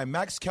totally fine.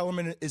 Max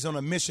Kellerman is on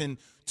a mission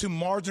to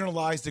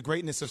marginalize the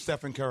greatness of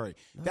Stephen Curry.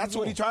 That's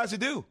what he tries to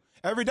do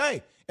every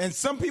day. And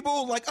some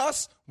people like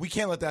us, we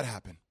can't let that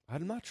happen.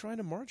 I'm not trying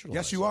to marginalize.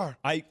 Yes, you are.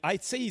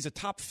 I'd say he's a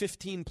top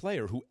 15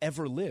 player who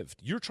ever lived.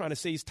 You're trying to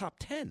say he's top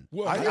 10.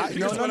 Well,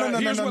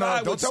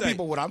 no. Don't tell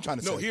people what I'm trying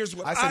to say. No, here's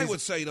what I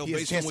would say, though, he has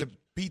based a chance on what to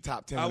be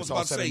top 10 I when was it's all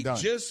about to said say, and done.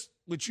 just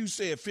what you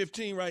said,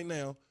 15 right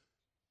now,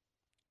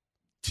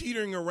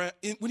 teetering around.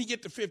 When you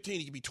get to 15,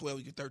 he could be 12,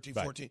 he could be 13,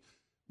 14.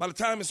 By the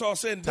time it's all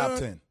said and top done,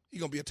 10. You're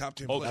going to be a top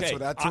 10 Okay. player.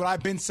 That's what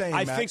I've been saying,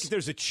 I Max. think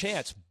there's a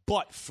chance,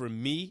 but for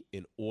me,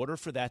 in order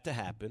for that to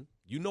happen,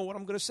 you know what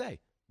I'm going to say.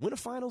 Win a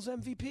Finals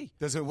MVP.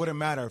 Wouldn't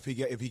matter if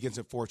he gets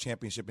a 4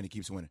 championship and he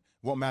keeps winning.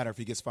 Won't matter if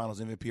he gets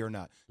Finals MVP or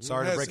not.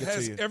 Sorry to break it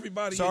to you.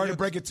 Sorry to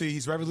break it to you.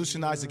 He's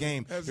revolutionized the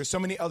game. There's so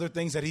many other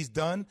things that he's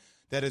done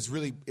that is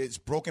really it's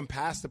broken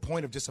past the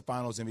point of just a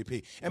Finals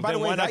MVP. And by the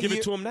way, why not give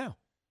it to him now?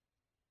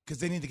 Because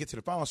they need to get to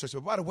the finals first.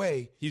 But by the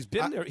way, he's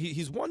been there.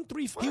 He's won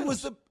 3 finals. He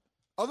was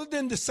other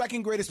than the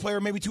second greatest player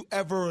maybe to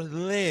ever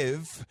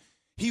live.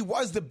 He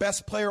was the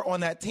best player on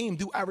that team.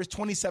 Dude averaged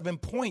 27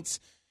 points.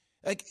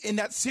 Like, in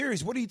that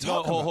series, what are you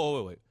talking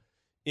about? Wait.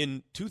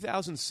 In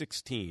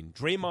 2016,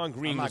 Draymond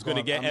Green was going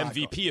to get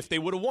MVP if they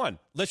would have won.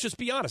 Let's just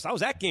be honest. I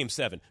was at Game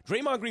 7.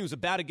 Draymond Green was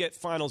about to get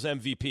Finals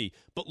MVP,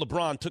 but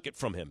LeBron took it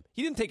from him.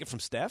 He didn't take it from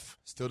Steph.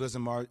 Still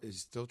he's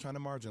still trying to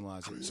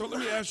marginalize it. So let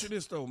me ask you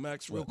this, though,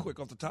 Max, real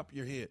quick off the top of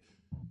your head.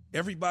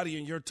 Everybody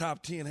in your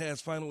top 10 has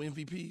final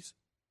MVPs?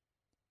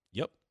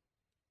 Yep.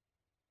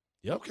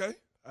 Okay.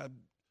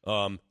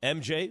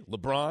 MJ,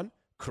 LeBron,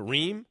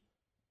 Kareem,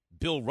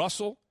 Bill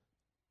Russell,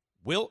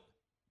 Wilt,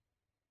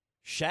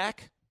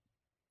 Shaq,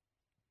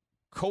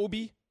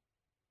 Kobe,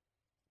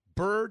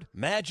 Bird,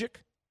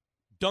 Magic,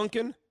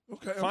 Duncan,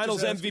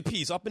 Finals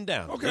MVPs up and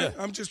down. Okay,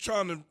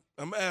 yeah.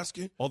 I'm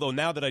asking. Although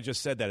now that I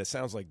just said that, it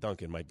sounds like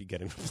Duncan might be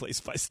getting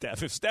replaced by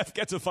Steph. If Steph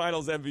gets a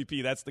Finals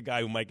MVP, that's the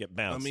guy who might get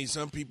bounced. I mean,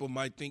 some people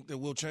might think that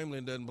Wilt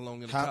Chamberlain doesn't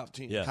belong in the top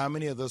 10. Yeah. How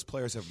many of those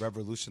players have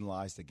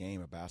revolutionized the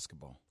game of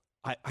basketball?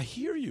 I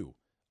hear you.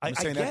 I'm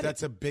saying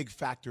that's a big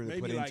factor to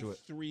maybe put like into it.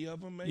 3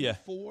 of them, maybe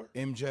 4.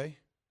 MJ,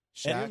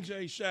 Shaq.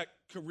 MJ, Shaq,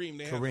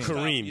 Kareem. Kareem,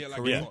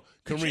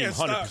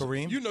 100.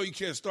 Kareem. You know you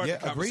can't start the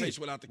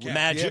conversation without the cap.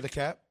 Magic. Yeah, the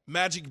cap.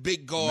 Magic,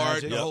 big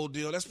guard, the whole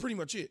deal. That's pretty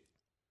much it.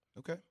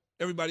 Okay.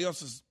 Everybody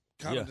else is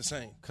kind of the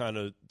same. Kind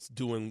of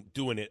doing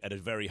it at a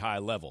very high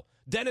level.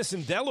 Dennis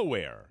in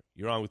Delaware.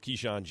 You're on with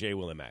Keyshawn, J.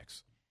 Will, and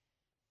Max.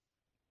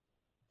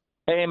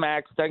 Hey,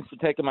 Max. Thanks for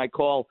taking my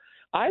call.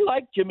 I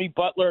like Jimmy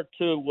Butler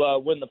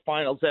to win the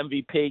Finals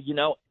MVP. You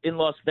know, in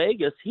Las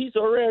Vegas, he's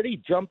already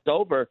jumped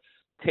over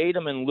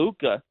Tatum and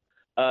Luka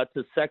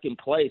to second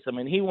place. I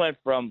mean, he went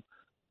from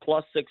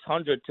plus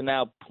 600 to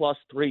now plus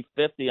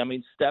 350. I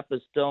mean, Steph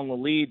is still in the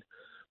lead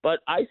But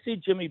I see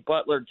Jimmy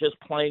Butler just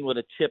playing with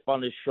a chip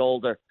on his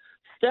shoulder.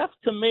 Steph,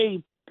 to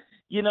me,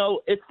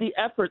 it's the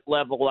effort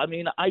level. I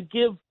mean, I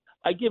give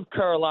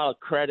Kerr a lot of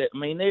credit. I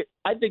mean,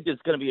 I think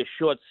it's going to be a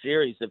short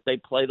series if they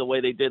play the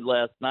way they did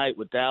last night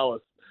with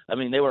Dallas. I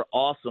mean, they were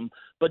awesome.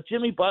 But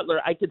Jimmy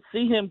Butler, I could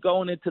see him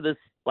going into this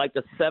like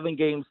a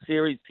 7-game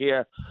series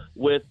here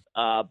with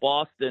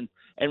Boston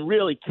and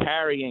really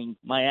carrying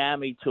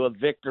Miami to a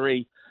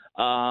victory.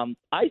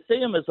 I see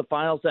him as a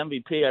Finals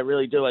MVP. I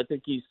really do. I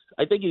think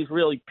he's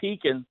really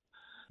peaking.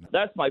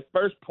 That's my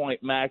first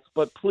point, Max.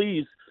 But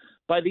please,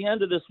 by the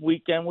end of this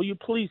weekend, will you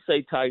please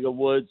say Tiger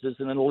Woods is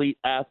an elite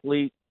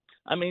athlete?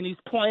 I mean, he's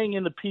playing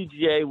in the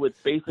PGA with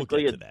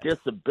basically a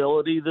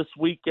disability this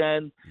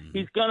weekend.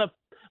 Mm-hmm.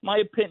 My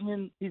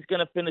opinion, he's going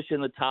to finish in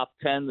the top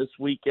 10 this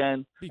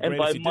weekend. And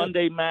by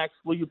Monday, Max,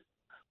 will you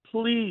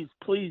please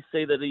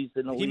say that he's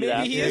an elite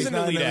athlete? He is an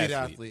elite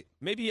athlete.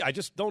 Maybe I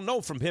just don't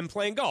know from him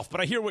playing golf,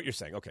 but I hear what you're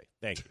saying. Okay,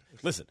 thank you.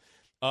 Listen,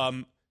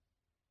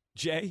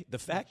 Jay, the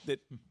fact that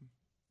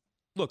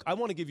 – look, I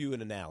want to give you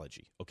an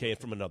analogy, okay,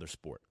 from another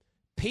sport.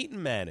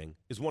 Peyton Manning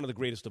is one of the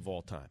greatest of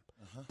all time.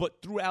 Uh-huh.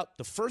 But throughout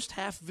the first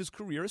half of his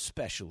career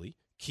especially,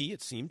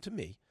 it seemed to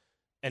me,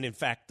 and in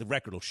fact the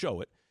record will show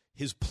it,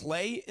 his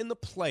play in the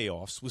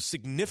playoffs was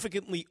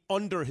significantly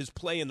under his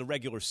play in the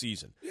regular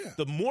season. Yeah.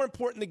 The more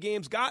important the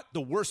games got, the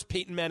worse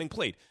Peyton Manning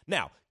played.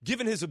 Now,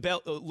 given his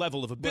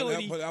level of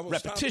ability,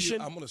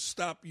 repetition. I'm going to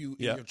stop you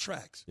in your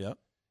tracks. Yeah.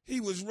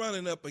 He was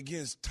running up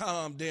against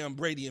Tom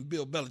Brady and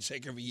Bill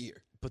Belichick every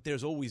year. But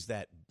there's always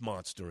that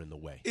monster in the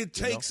way. It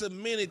takes a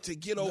minute to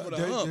get over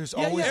the hump. There's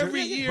always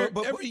every year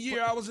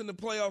I was in the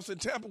playoffs in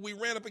Tampa, we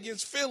ran up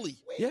against Philly.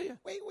 Wait,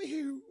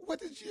 what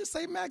did you just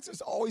say, Max?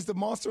 There's always the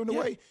monster in the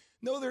way.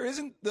 No, there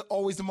isn't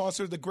always the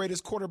monster, the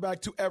greatest quarterback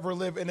to ever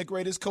live and the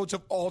greatest coach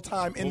of all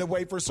time in the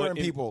way for certain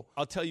people.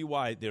 I'll tell you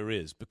why there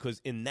is,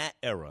 because in that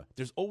era,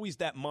 there's always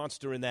that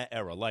monster in that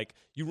era. Like,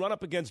 you run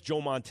up against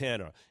Joe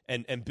Montana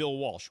and Bill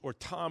Walsh, or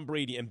Tom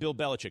Brady and Bill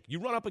Belichick. You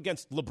run up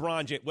against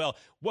LeBron James. Well,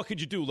 what could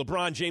you do?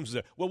 LeBron James was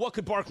there. Well, what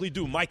could Barkley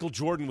do? Michael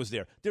Jordan was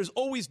there. There's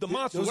always the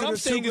monster. What I'm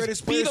saying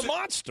is be the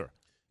monster.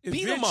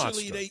 Be the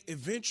monster.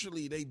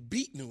 Eventually, they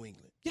beat New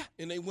England. Yeah.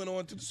 And they went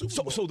on to the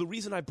Super Bowl. So the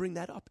reason I bring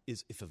that up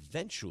is if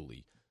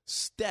eventually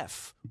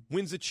Steph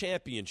wins a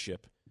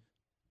championship,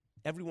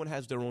 everyone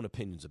has their own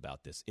opinions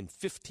about this. In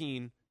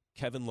 15,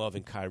 Kevin Love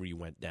and Kyrie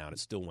went down. It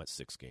still went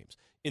 6 games.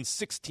 In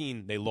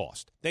 16, they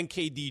lost. Then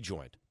KD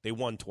joined. They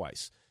won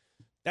twice.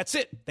 That's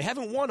it. They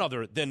haven't won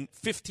other than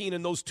 15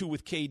 and those 2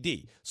 with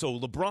KD. So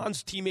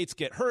LeBron's teammates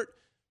get hurt,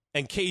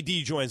 and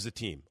KD joins the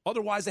team.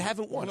 Otherwise, they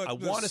haven't won. I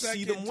want to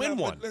see them win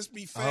one. Let's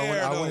be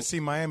fair, I want to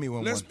see Miami win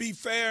one. Let's be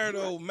fair,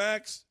 though,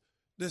 Max.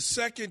 The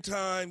second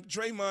time,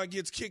 Draymond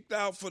gets kicked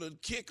out for the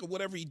kick or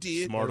whatever he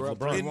did. Smart of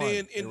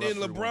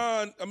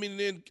LeBron. And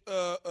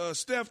then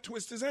Steph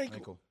twists his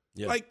ankle.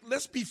 Yeah. Like,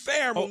 let's be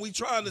fair when we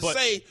trying to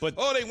say,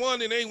 they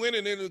won and they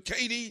winning, and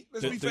KD.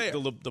 Let's be fair.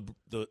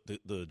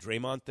 The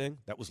Draymond thing,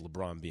 that was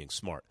LeBron being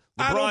smart.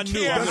 I don't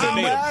care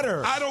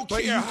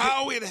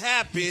how it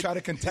happened. You try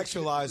to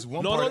contextualize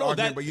one part of the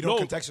argument, but you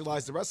don't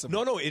contextualize the rest of it.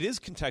 No, it is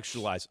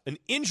contextualized. An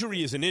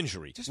injury is an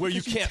injury just where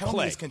you can't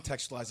play. It's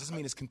contextualized doesn't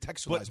mean it's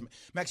contextualized.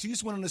 Max, you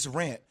just went on this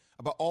rant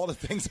about all the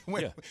things that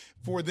went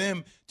for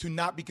them to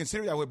not be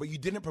considered that way, but you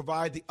didn't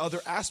provide the other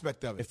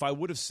aspect of it. If I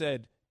would have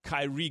said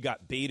Kyrie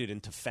got baited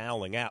into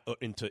fouling out,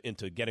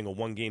 into getting a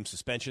 1-game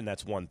suspension,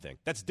 that's one thing.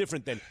 That's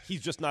different than he's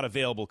just not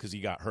available because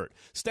he got hurt.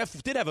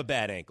 Steph did have a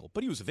bad ankle,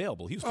 but he was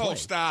available. He was playing. Oh,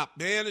 stop,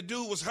 man. The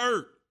dude was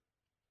hurt.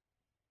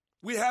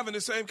 We're having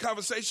the same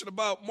conversation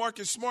about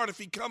Marcus Smart. If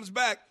he comes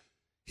back,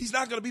 he's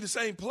not going to be the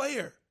same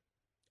player.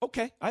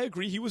 Okay, I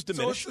agree. He was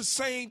diminished. So it's the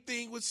same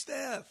thing with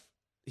Steph.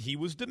 He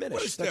was diminished.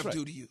 What did Steph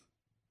do to you?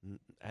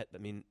 I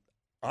mean,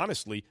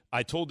 honestly,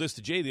 I told this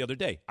to Jay the other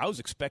day. I was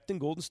expecting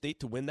Golden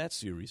State to win that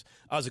series.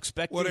 I was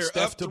expecting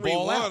Steph to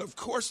ball out. Of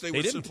course they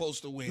were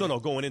supposed to win. No,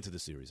 going into the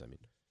series, I mean.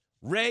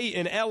 Ray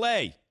in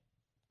L.A.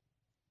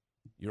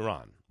 You're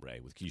on,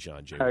 Ray, with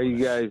Keyshawn J. How are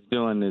you guys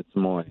doing this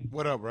morning?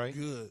 What up, Ray?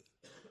 Good.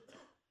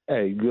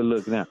 Hey, good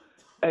look now.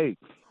 Hey,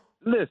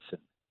 listen.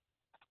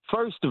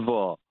 First of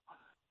all,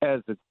 as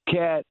a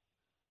cat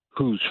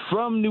who's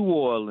from New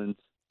Orleans,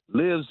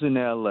 lives in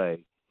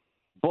L.A.,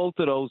 both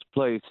of those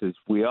places,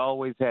 we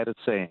always had a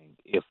saying,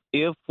 if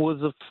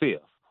was a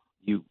fifth,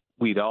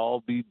 we'd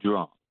all be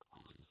drunk.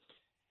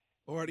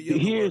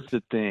 Here's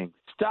the thing.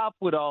 Stop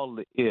with all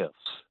the ifs.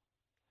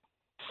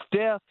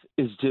 Steph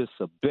is just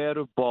a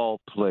better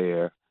ball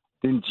player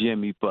than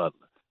Jimmy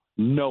Butler.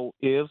 No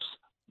ifs,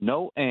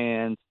 no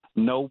ands,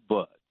 no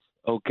buts,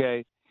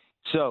 okay?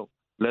 So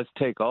let's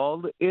take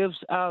all the ifs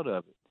out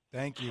of it.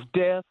 Thank you.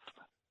 Steph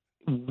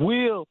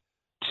will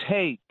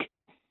take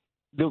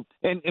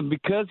and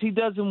because he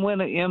doesn't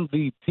win an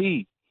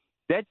MVP,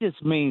 that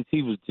just means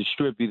he was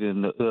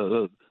distributing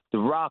the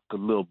rock a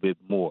little bit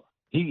more.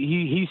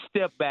 He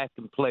stepped back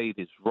and played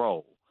his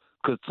role,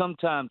 because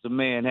sometimes a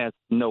man has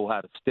to know how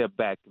to step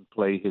back and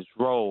play his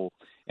role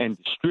and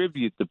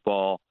distribute the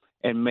ball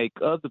and make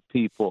other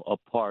people a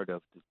part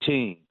of the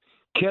team.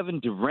 Kevin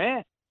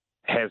Durant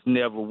has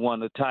never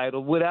won a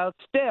title without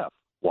Steph.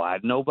 Why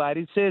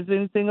nobody says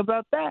anything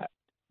about that?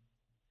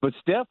 But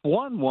Steph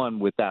won one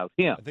without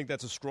him. I think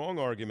that's a strong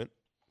argument.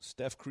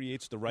 Steph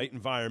creates the right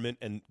environment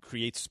and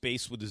creates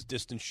space with his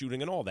distance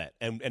shooting and all that,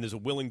 and is a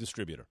willing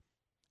distributor.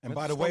 And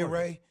by the way,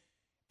 Ray,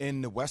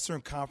 in the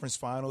Western Conference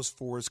Finals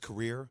for his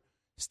career,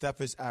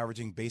 Steph is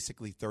averaging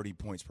basically 30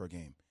 points per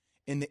game.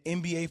 In the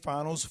NBA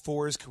Finals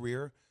for his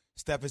career,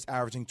 Steph is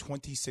averaging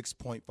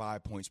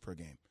 26.5 points per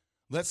game.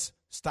 Let's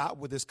stop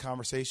with this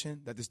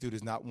conversation that this dude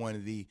is not one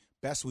of the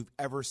best we've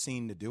ever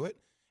seen to do it.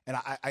 And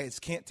I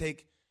just can't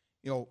take,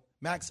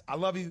 Max, I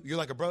love you. You're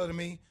like a brother to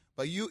me,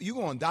 but you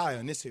going to die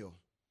on this hill.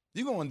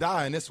 You're going to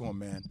die on this one,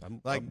 man.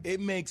 It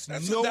makes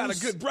that's no not a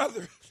good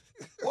brother.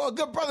 Well, a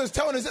good brother's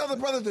telling his other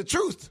brother the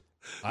truth.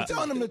 I'm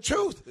telling him the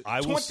truth.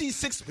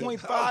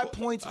 26.5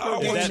 points per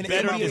game.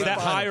 Is that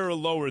higher or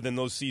lower than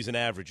those season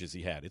averages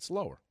he had? It's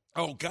lower.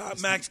 Oh,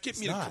 God, Max, get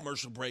me the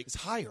commercial break. It's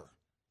higher.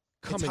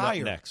 Coming up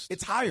next.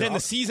 It's higher. Than the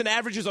season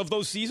averages of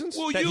those seasons?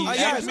 Will you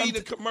give me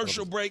the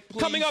commercial break, please?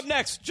 Coming up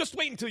next, just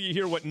wait until you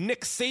hear what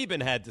Nick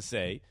Saban had to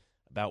say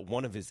about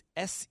one of his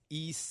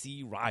SEC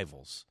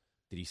rivals.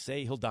 Did he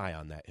say he'll die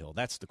on that hill?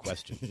 That's the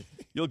question.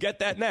 You'll get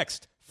that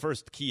next.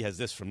 First, Key has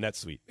this from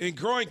NetSuite. In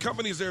growing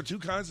companies, there are two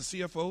kinds of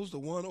CFOs, the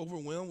one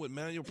overwhelmed with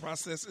manual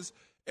processes,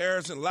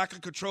 errors, and lack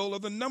of control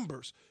of the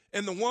numbers,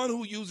 and the one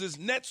who uses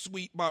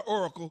NetSuite by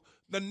Oracle,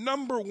 the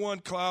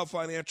 #1 cloud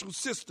financial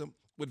system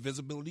with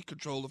visibility,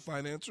 control of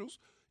financials,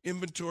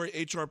 inventory,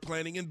 HR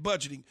planning, and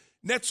budgeting.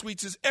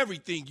 NetSuite is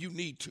everything you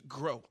need to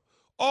grow,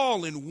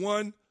 all in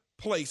one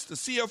place. The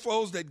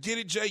CFOs that get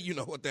it, Jay, you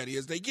know what that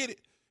is. They get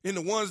it. And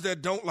the ones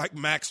that don't, like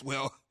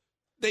Maxwell,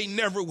 they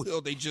never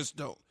will. They just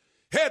don't.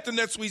 Head to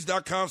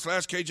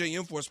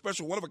netsuites.com/KJM for a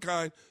special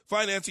one-of-a-kind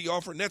financing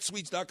offer.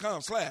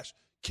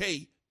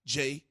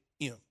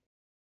 netsuites.com/KJM.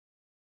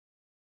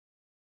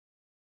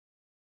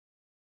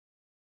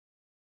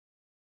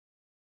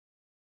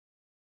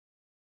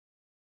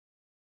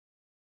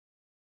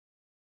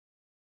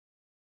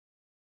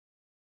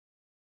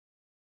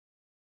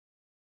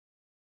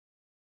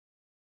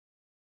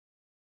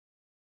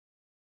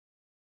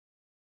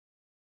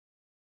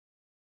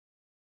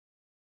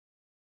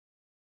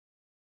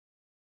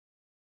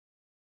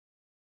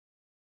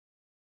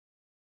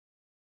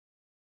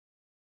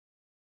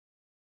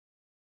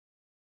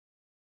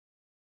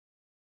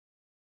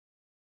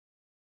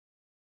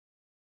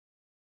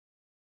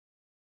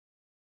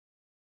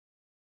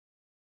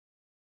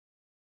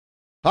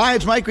 Hi,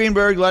 it's Mike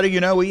Greenberg letting you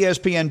know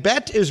ESPN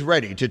Bet is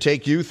ready to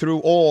take you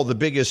through all the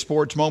biggest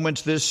sports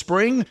moments this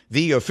spring.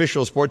 The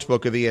official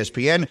sportsbook of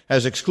ESPN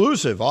has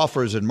exclusive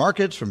offers and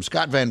markets from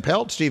Scott Van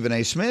Pelt, Stephen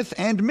A. Smith,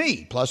 and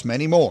me, plus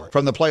many more.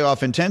 From the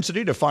playoff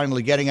intensity to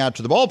finally getting out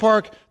to the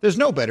ballpark, there's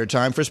no better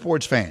time for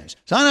sports fans.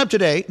 Sign up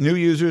today. New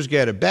users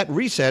get a bet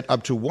reset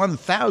up to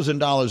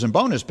 $1,000 in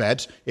bonus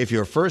bets if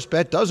your first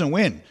bet doesn't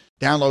win.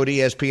 Download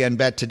ESPN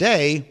Bet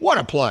today. What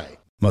a play.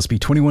 Must be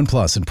 21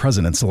 plus and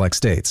present in select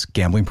states.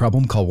 Gambling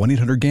problem? Call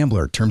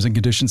 1-800-GAMBLER. Terms and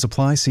conditions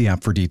apply. See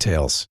app for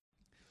details.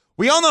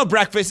 We all know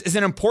breakfast is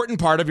an important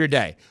part of your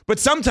day. But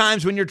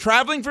sometimes when you're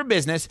traveling for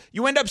business,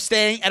 you end up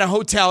staying at a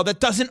hotel that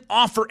doesn't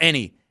offer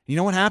any. You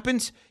know what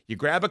happens? You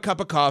grab a cup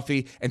of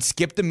coffee and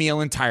skip the meal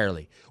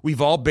entirely.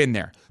 We've all been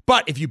there.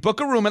 But if you book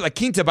a room at La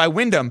Quinta by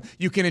Wyndham,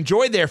 you can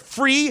enjoy their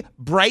free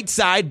Bright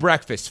Side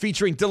breakfast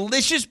featuring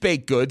delicious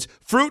baked goods,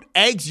 fruit,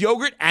 eggs,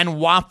 yogurt, and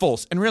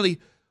waffles. And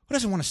really, who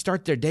doesn't want to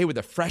start their day with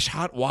a fresh,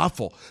 hot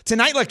waffle?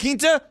 Tonight, La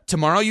Quinta,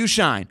 tomorrow you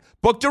shine.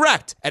 Book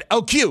direct at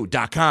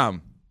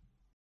LQ.com.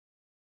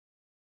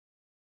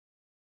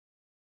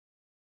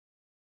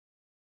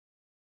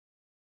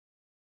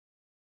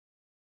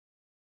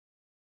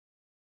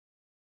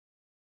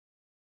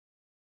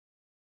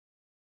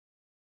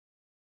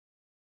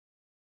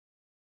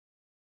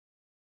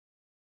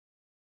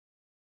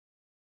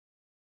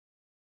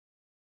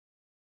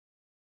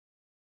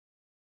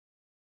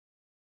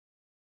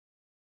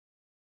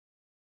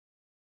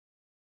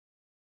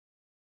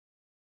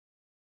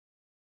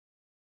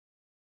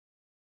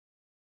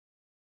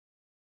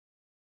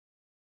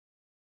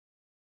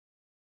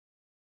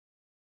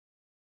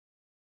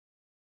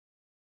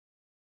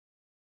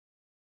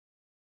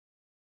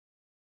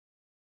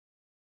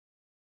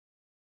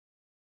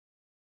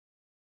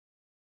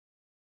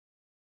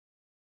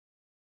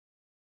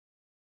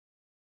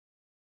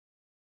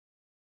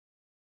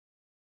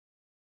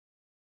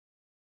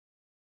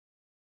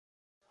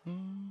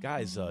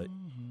 Guys,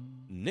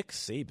 Nick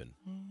Saban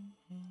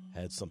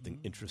had something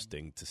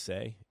interesting to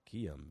say.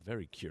 Key, I'm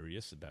very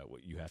curious about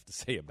what you have to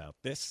say about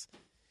this.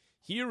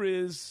 Here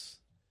is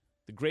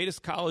the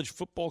greatest college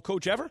football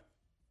coach ever.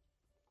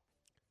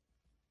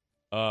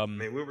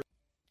 Well,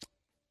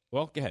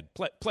 go ahead.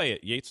 Play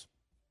it, Yates.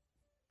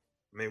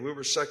 We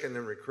were second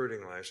in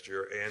recruiting last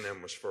year.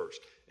 A&M was first.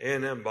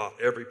 A&M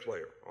bought every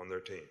player on their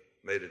team,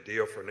 made a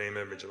deal for name,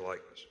 image, and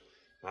likeness.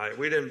 All right,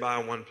 we didn't buy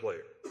one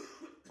player.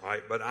 All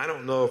right, but I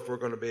don't know if we're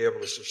going to be able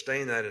to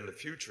sustain that in the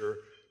future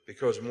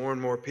because more and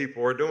more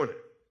people are doing it.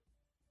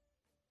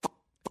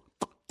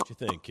 What you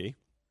think, Key?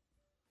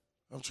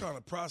 I'm trying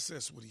to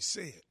process what he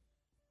said.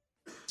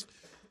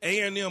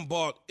 A&M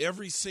bought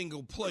every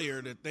single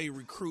player that they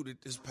recruited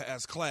this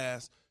past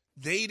class.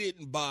 They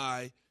didn't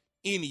buy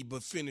any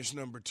but finish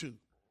number 2.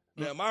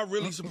 Now, am I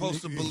really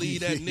supposed to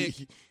believe that, Nick?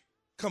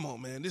 Come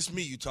on, man. This is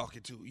me you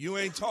talking to. You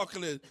ain't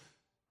talking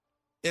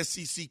to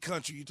SEC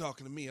country. You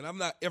talking to me. And I'm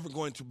not ever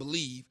going to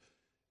believe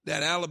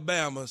that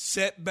Alabama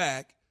sat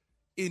back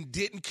and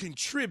didn't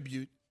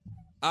contribute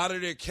out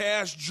of their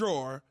cash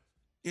drawer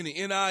in the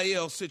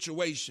NIL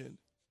situation.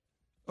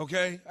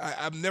 Okay?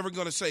 I'm never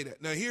going to say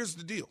that. Now, here's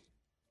the deal.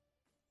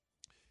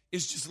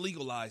 It's just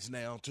legalized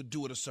now to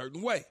do it a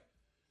certain way.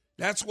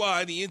 That's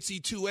why the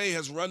NC2A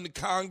has run to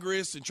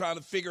Congress and trying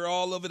to figure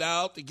all of it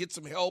out to get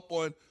some help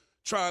on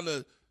trying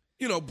to,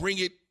 bring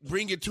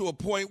it to a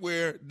point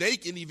where they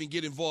can even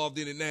get involved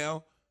in it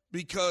now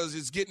because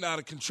it's getting out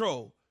of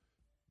control.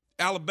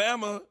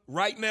 Alabama,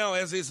 right now,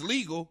 as it's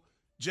legal,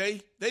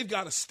 Jay, they've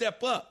got to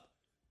step up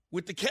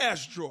with the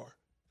cash drawer.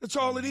 That's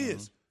all it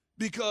is.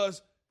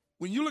 Because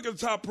when you look at the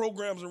top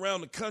programs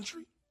around the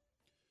country,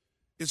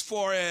 as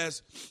far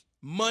as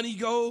money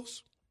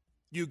goes,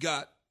 you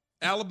got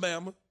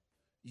Alabama,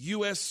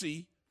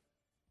 USC,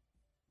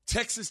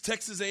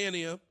 Texas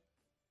A&M,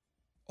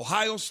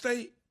 Ohio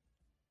State.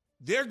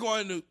 They're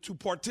going to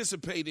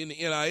participate in the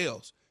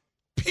NILs,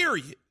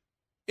 period.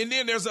 And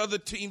then there's other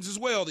teams as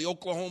well, the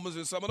Oklahomas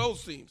and some of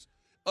those teams,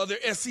 other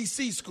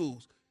SEC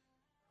schools.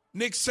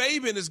 Nick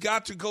Saban has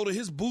got to go to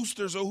his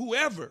boosters or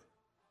whoever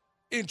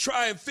and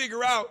try and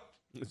figure out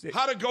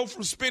how to go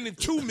from spending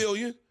 $2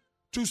 million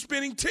to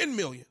spending $10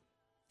 million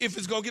if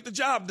it's going to get the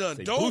job done.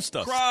 Don't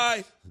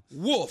cry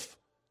wolf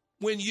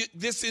when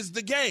this is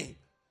the game.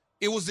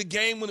 It was the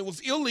game when it was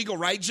illegal,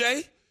 right,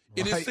 Jay?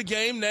 And it's the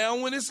game now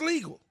when it's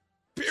legal,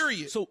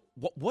 period. So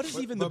what is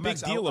even the big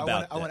deal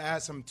about that? I want to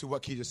add something to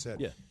what Key just said.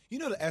 Yeah. You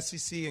know the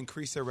SEC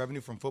increased their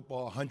revenue from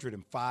football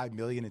 $105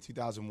 million in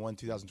 2001,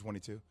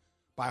 2022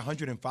 by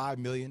 $105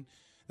 million.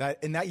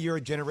 That in that year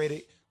it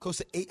generated close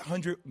to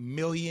 $800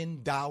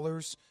 million.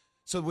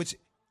 So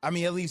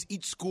that leaves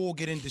each school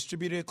getting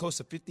distributed close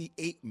to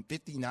 $58 and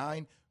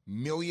 $59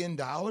 million,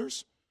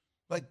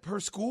 like per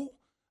school.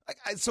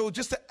 So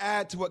just to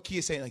add to what Key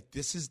is saying,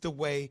 this is the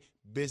way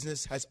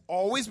business has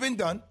always been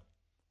done.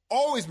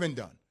 Always been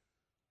done.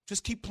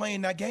 Just keep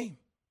playing that game.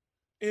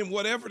 And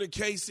whatever the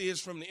case is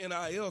from the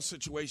NIL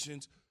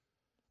situations,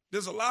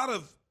 there's a lot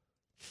of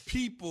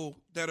people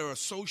that are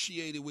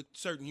associated with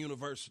certain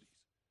universities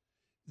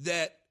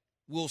that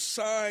will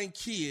sign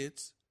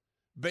kids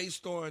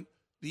based on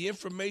the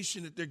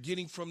information that they're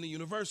getting from the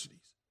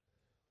universities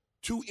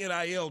to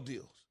NIL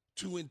deals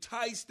to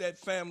entice that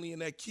family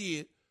and that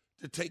kid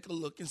to take a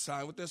look and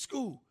sign with their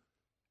school.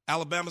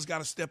 Alabama's got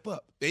to step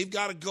up. They've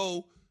got to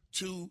go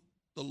to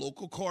the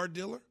local car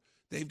dealer.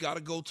 They've got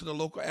to go to the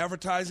local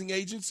advertising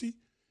agency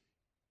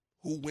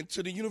who went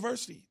to the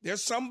university.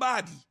 There's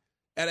somebody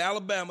at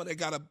Alabama that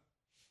got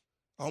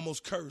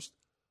almost cursed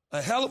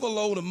a hell of a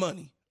load of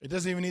money. It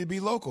doesn't even need to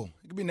be local.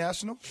 It could be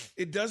national.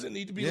 It doesn't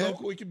need to be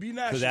local. It could be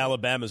national. Because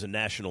Alabama's a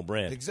national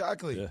brand.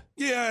 Exactly.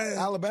 Yeah.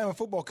 Alabama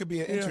football could be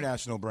an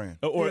international brand.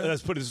 Or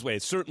let's put it this way.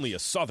 It's certainly a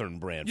Southern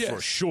brand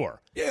for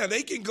sure. Yeah,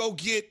 they can go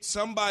get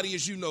somebody,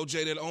 as you know,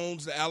 Jay, that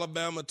owns the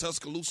Alabama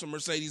Tuscaloosa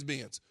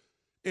Mercedes-Benz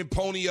and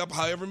pony up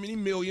however many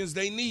millions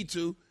they need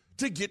to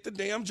get the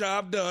damn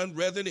job done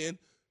rather than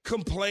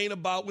complain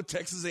about what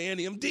Texas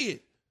A&M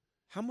did.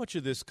 How much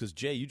of this, because,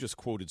 Jay, you just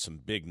quoted some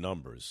big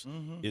numbers,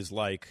 is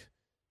like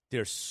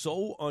they're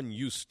so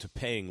unused to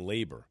paying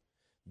labor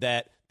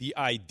that the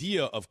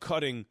idea of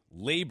cutting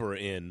labor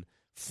in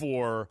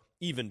for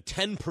even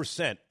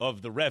 10%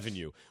 of the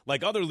revenue,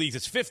 like other leagues,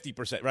 it's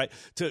 50%, right?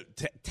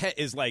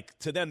 Is like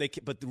to them,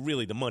 but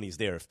really the money's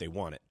there if they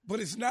want it. But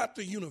it's not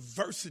the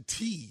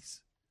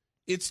universities.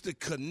 It's the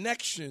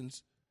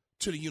connections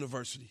to the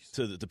universities.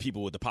 To the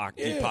people with the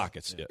deep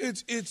pockets. Yeah.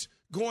 It's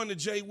going to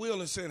Jay Will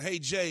and saying, hey,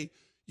 Jay,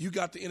 you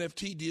got the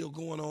NFT deal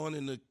going on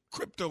and the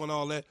crypto and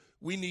all that.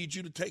 We need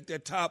you to take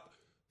that top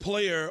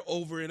player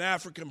over in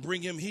Africa and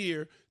bring him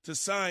here to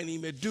sign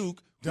him at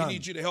Duke. Done. We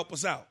need you to help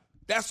us out.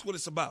 That's what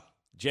it's about.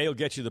 Jay will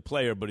get you the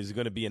player, but he's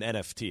going to be an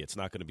NFT. It's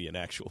not going to be an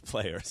actual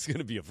player. It's going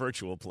to be a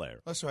virtual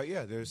player. That's right.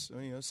 Yeah, there's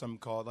something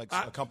called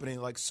a company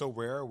like So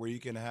Rare where you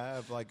can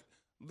have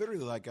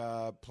literally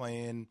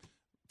playing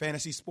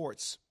fantasy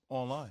sports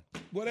online.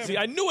 Whatever. See,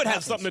 I knew it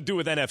had something to do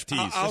with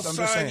NFTs.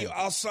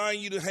 I'll sign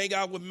you to hang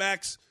out with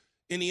Max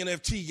in the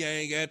NFT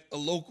gang at a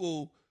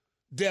local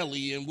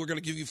deli, and we're going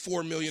to give you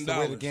 $4 million. That's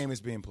the way the game is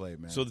being played,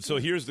 man. So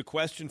here's the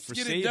question for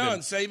Saban. Get it done,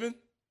 Saban.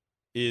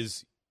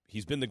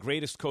 He's been the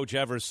greatest coach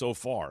ever so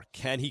far.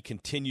 Can he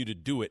continue to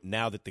do it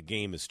now that the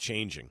game is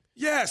changing?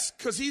 Yes,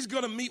 because he's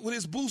going to meet with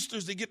his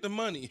boosters to get the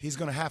money. He's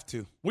going to have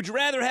to. Would you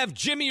rather have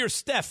Jimmy or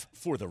Steph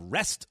for the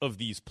rest of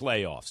these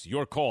playoffs?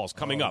 Your calls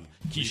coming up.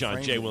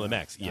 Keyshawn, J. Will, and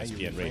Max,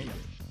 ESPN Radio.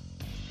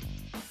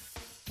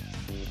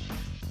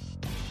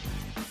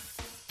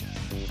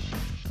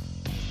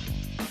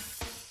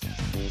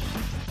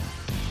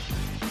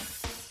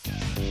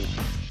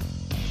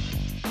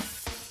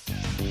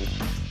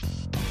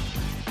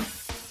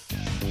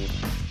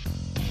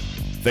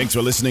 Thanks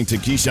for listening to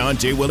Keyshawn,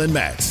 J. Will, and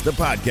Max, the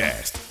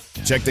podcast.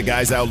 Check the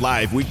guys out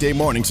live weekday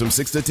mornings from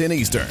 6 to 10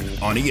 Eastern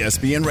on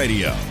ESPN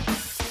Radio.